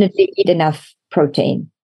definitely eat enough protein.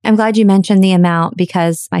 I'm glad you mentioned the amount,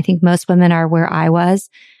 because I think most women are where I was.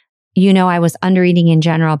 You know, I was under eating in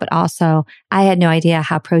general, but also I had no idea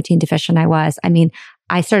how protein deficient I was. I mean,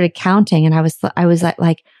 I started counting and I was at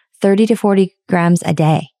like 30 to 40 grams a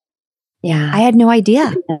day. Yeah. I had no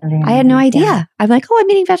idea. I had no idea. Yeah. I'm like, oh, I'm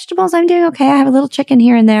eating vegetables. I'm doing okay. I have a little chicken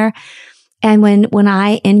here and there. And when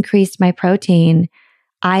I increased my protein,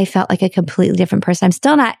 I felt like a completely different person. I'm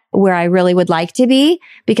still not where I really would like to be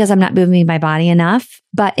because I'm not moving my body enough.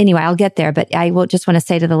 But anyway, I'll get there. But I will just want to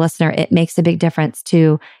say to the listener, it makes a big difference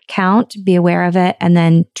to count, be aware of it, and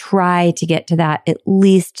then try to get to that at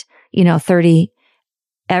least, 30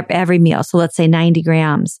 every meal. So let's say 90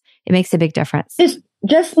 grams. It makes a big difference.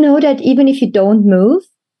 Just know that even if you don't move,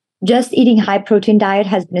 just eating high protein diet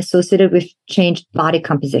has been associated with changed body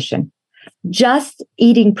composition. Just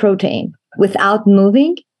eating protein without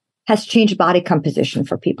moving has changed body composition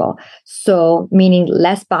for people. So meaning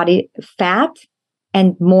less body fat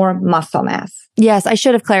and more muscle mass. Yes, I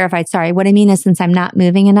should have clarified. Sorry. What I mean is since I'm not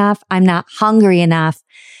moving enough, I'm not hungry enough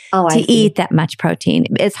to eat that much protein.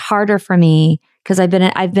 It's harder for me because I've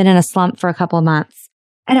been in a slump for a couple of months.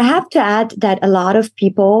 And I have to add that a lot of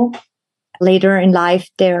people later in life,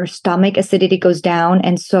 their stomach acidity goes down.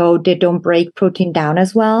 And so they don't break protein down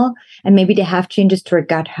as well. And maybe they have changes to their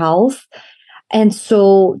gut health. And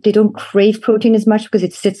so they don't crave protein as much because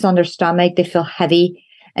it sits on their stomach. They feel heavy.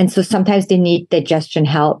 And so sometimes they need digestive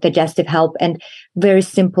help. And very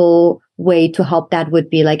simple way to help that would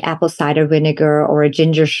be like apple cider vinegar or a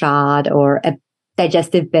ginger shot or a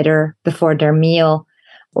digestive bitter before their meal,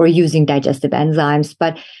 or using digestive enzymes.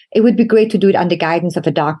 But it would be great to do it under guidance of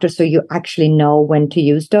a doctor so you actually know when to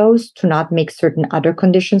use those to not make certain other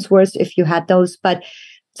conditions worse if you had those. But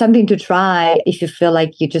something to try if you feel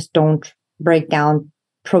like you just don't break down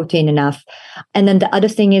protein enough. And then the other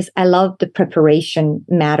thing is I love the preparation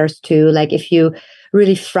matters too. Like if you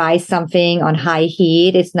really fry something on high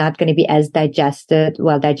heat, it's not going to be as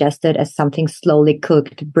well digested as something slowly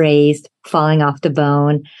cooked, braised, falling off the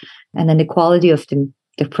bone. And then the quality of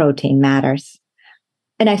the protein matters.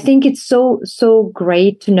 And I think it's so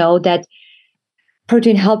great to know that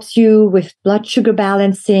protein helps you with blood sugar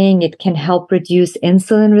balancing. It can help reduce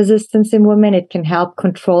insulin resistance in women. It can help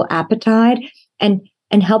control appetite, and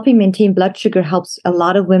helping maintain blood sugar helps a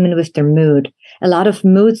lot of women with their mood. A lot of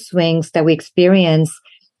mood swings that we experience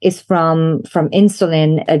is from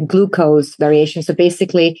insulin and glucose variation. So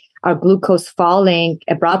basically our glucose falling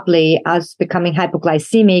abruptly, us becoming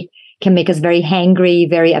hypoglycemic, can make us very hangry,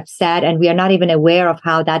 very upset, and we are not even aware of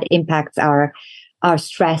how that impacts our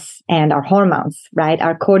stress and our hormones, right?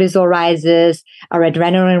 Our cortisol rises, our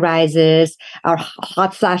adrenaline rises, our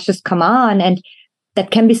hot flashes come on, and that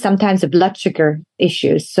can be sometimes a blood sugar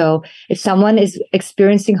issue. So if someone is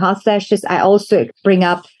experiencing hot flashes, I also bring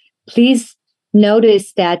up, please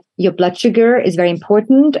notice that your blood sugar is very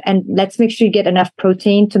important, and let's make sure you get enough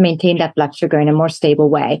protein to maintain that blood sugar in a more stable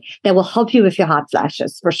way. That will help you with your hot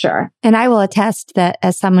flashes for sure. And I will attest that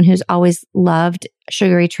as someone who's always loved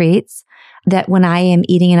sugary treats, that when I am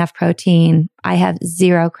eating enough protein, I have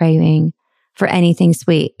zero craving for anything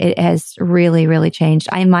sweet. It has really, really changed.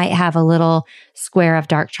 I might have a little square of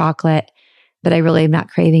dark chocolate, but I really am not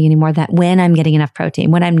craving anymore that when I'm getting enough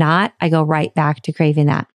protein. When I'm not, I go right back to craving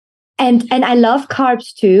that. And I love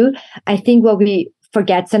carbs too. I think what we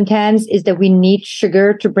forget sometimes is that we need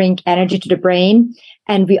sugar to bring energy to the brain.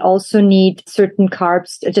 And we also need certain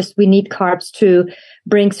carbs. We need carbs to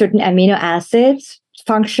bring certain amino acids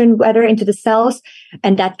function better into the cells.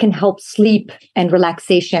 And that can help sleep and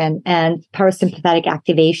relaxation and parasympathetic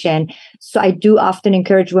activation. So I do often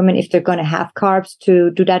encourage women, if they're going to have carbs, to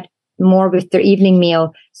do that more with their evening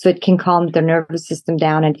meal so it can calm their nervous system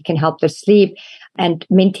down and it can help their sleep and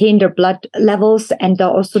maintain their blood levels and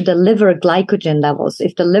also the liver glycogen levels.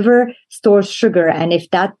 If the liver stores sugar and if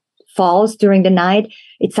that falls during the night,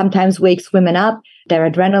 it sometimes wakes women up. Their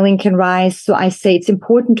adrenaline can rise. So I say it's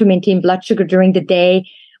important to maintain blood sugar during the day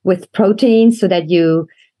with protein so that you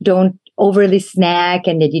don't overly snack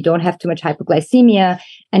and that you don't have too much hypoglycemia.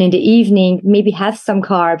 And in the evening, maybe have some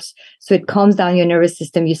carbs so it calms down your nervous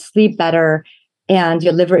system, you sleep better, and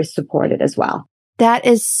your liver is supported as well. That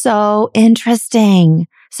is so interesting.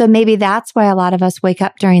 So maybe that's why a lot of us wake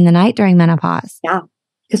up during the night during menopause. Yeah,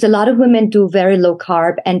 because a lot of women do very low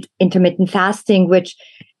carb and intermittent fasting, which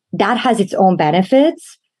that has its own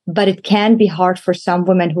benefits, but it can be hard for some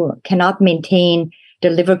women who cannot maintain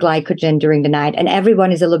their liver glycogen during the night. And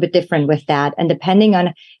everyone is a little bit different with that. And depending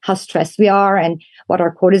on how stressed we are and what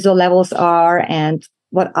our cortisol levels are and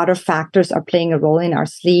what other factors are playing a role in our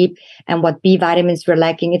sleep and what B vitamins we're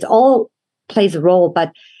lacking, it all plays a role,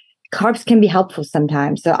 but carbs can be helpful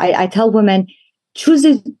sometimes. So I tell women, choose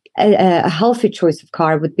a healthy choice of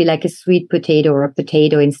carb would be like a sweet potato or a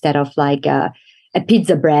potato instead of like a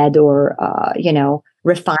pizza bread or,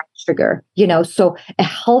 refined sugar, so a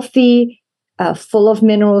healthy, full of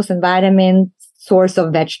minerals and vitamins, source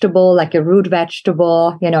of vegetable, like a root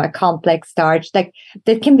vegetable, a complex starch, like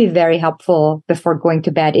that can be very helpful before going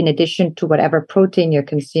to bed, in addition to whatever protein you're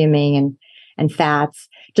consuming and fats.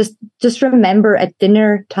 Just remember at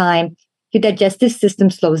dinner time, your digestive system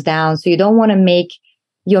slows down. So you don't want to make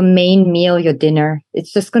your main meal your dinner.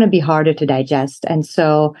 It's just going to be harder to digest. And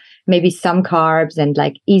so maybe some carbs and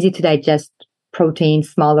like easy to digest protein,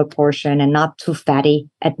 smaller portion, and not too fatty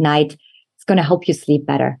at night. It's going to help you sleep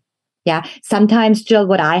better. Yeah. Sometimes, Jill,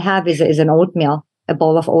 what I have is an oatmeal, a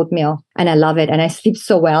bowl of oatmeal, and I love it. And I sleep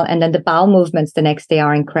so well. And then the bowel movements the next day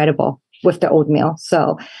are incredible with the oatmeal.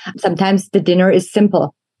 So sometimes the dinner is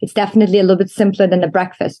simple. It's definitely a little bit simpler than the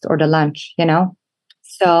breakfast or the lunch,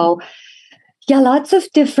 So yeah, lots of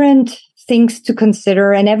different things to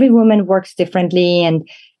consider, and every woman works differently, and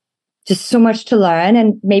just so much to learn.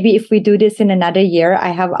 And maybe if we do this in another year, I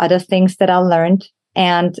have other things that I learned,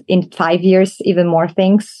 and in 5 years, even more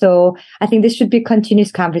things. So I think this should be a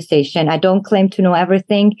continuous conversation. I don't claim to know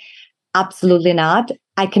everything. Absolutely not.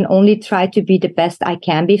 I can only try to be the best I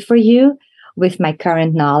can be for you with my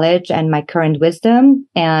current knowledge and my current wisdom.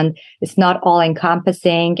 And it's not all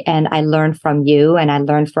encompassing. And I learn from you, and I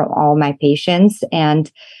learn from all my patients.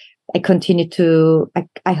 And I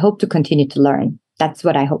hope to continue to learn. That's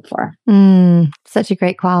what I hope for. Such a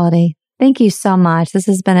great quality. Thank you so much. This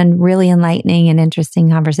has been a really enlightening and interesting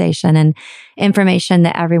conversation, and information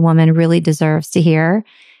that every woman really deserves to hear.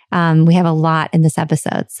 We have a lot in this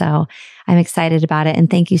episode, so I'm excited about it. And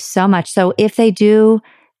thank you so much. So if they do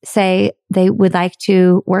say they would like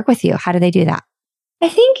to work with you, how do they do that? I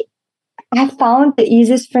think I found the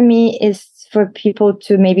easiest for me is for people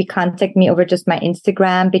to maybe contact me over just my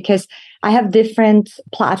Instagram, because I have different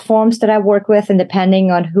platforms that I work with, and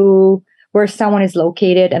depending on where someone is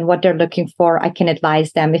located and what they're looking for, I can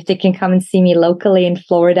advise them. If they can come and see me locally in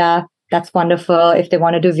Florida, that's wonderful. If they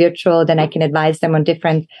want to do virtual, then I can advise them on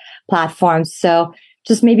different platforms. So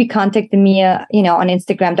just maybe contact me, on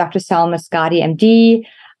Instagram, Dr. Salma Masghati, MD.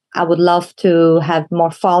 I would love to have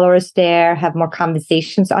more followers there, have more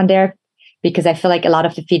conversations on there, because I feel like a lot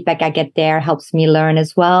of the feedback I get there helps me learn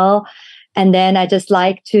as well. And then I just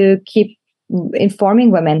like to keep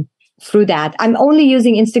informing women through that. I'm only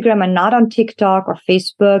using Instagram and not on TikTok or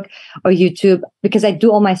Facebook or YouTube, because I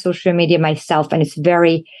do all my social media myself, and it's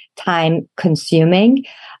very time consuming.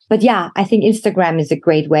 But yeah, I think Instagram is a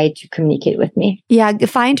great way to communicate with me. Yeah,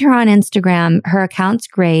 find her on Instagram. Her account's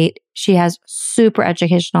great. She has super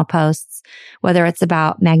educational posts, whether it's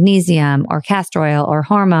about magnesium or castor oil or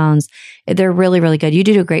hormones. They're really, really good. You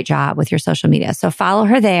do a great job with your social media. So follow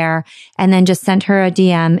her there, and then just send her a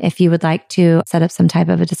DM if you would like to set up some type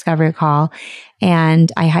of a discovery call.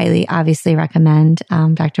 And I highly, obviously recommend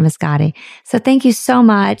Dr. Masghati. So thank you so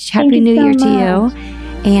much. Happy New Year to you.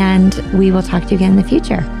 And we will talk to you again in the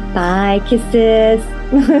future. Bye. Kisses.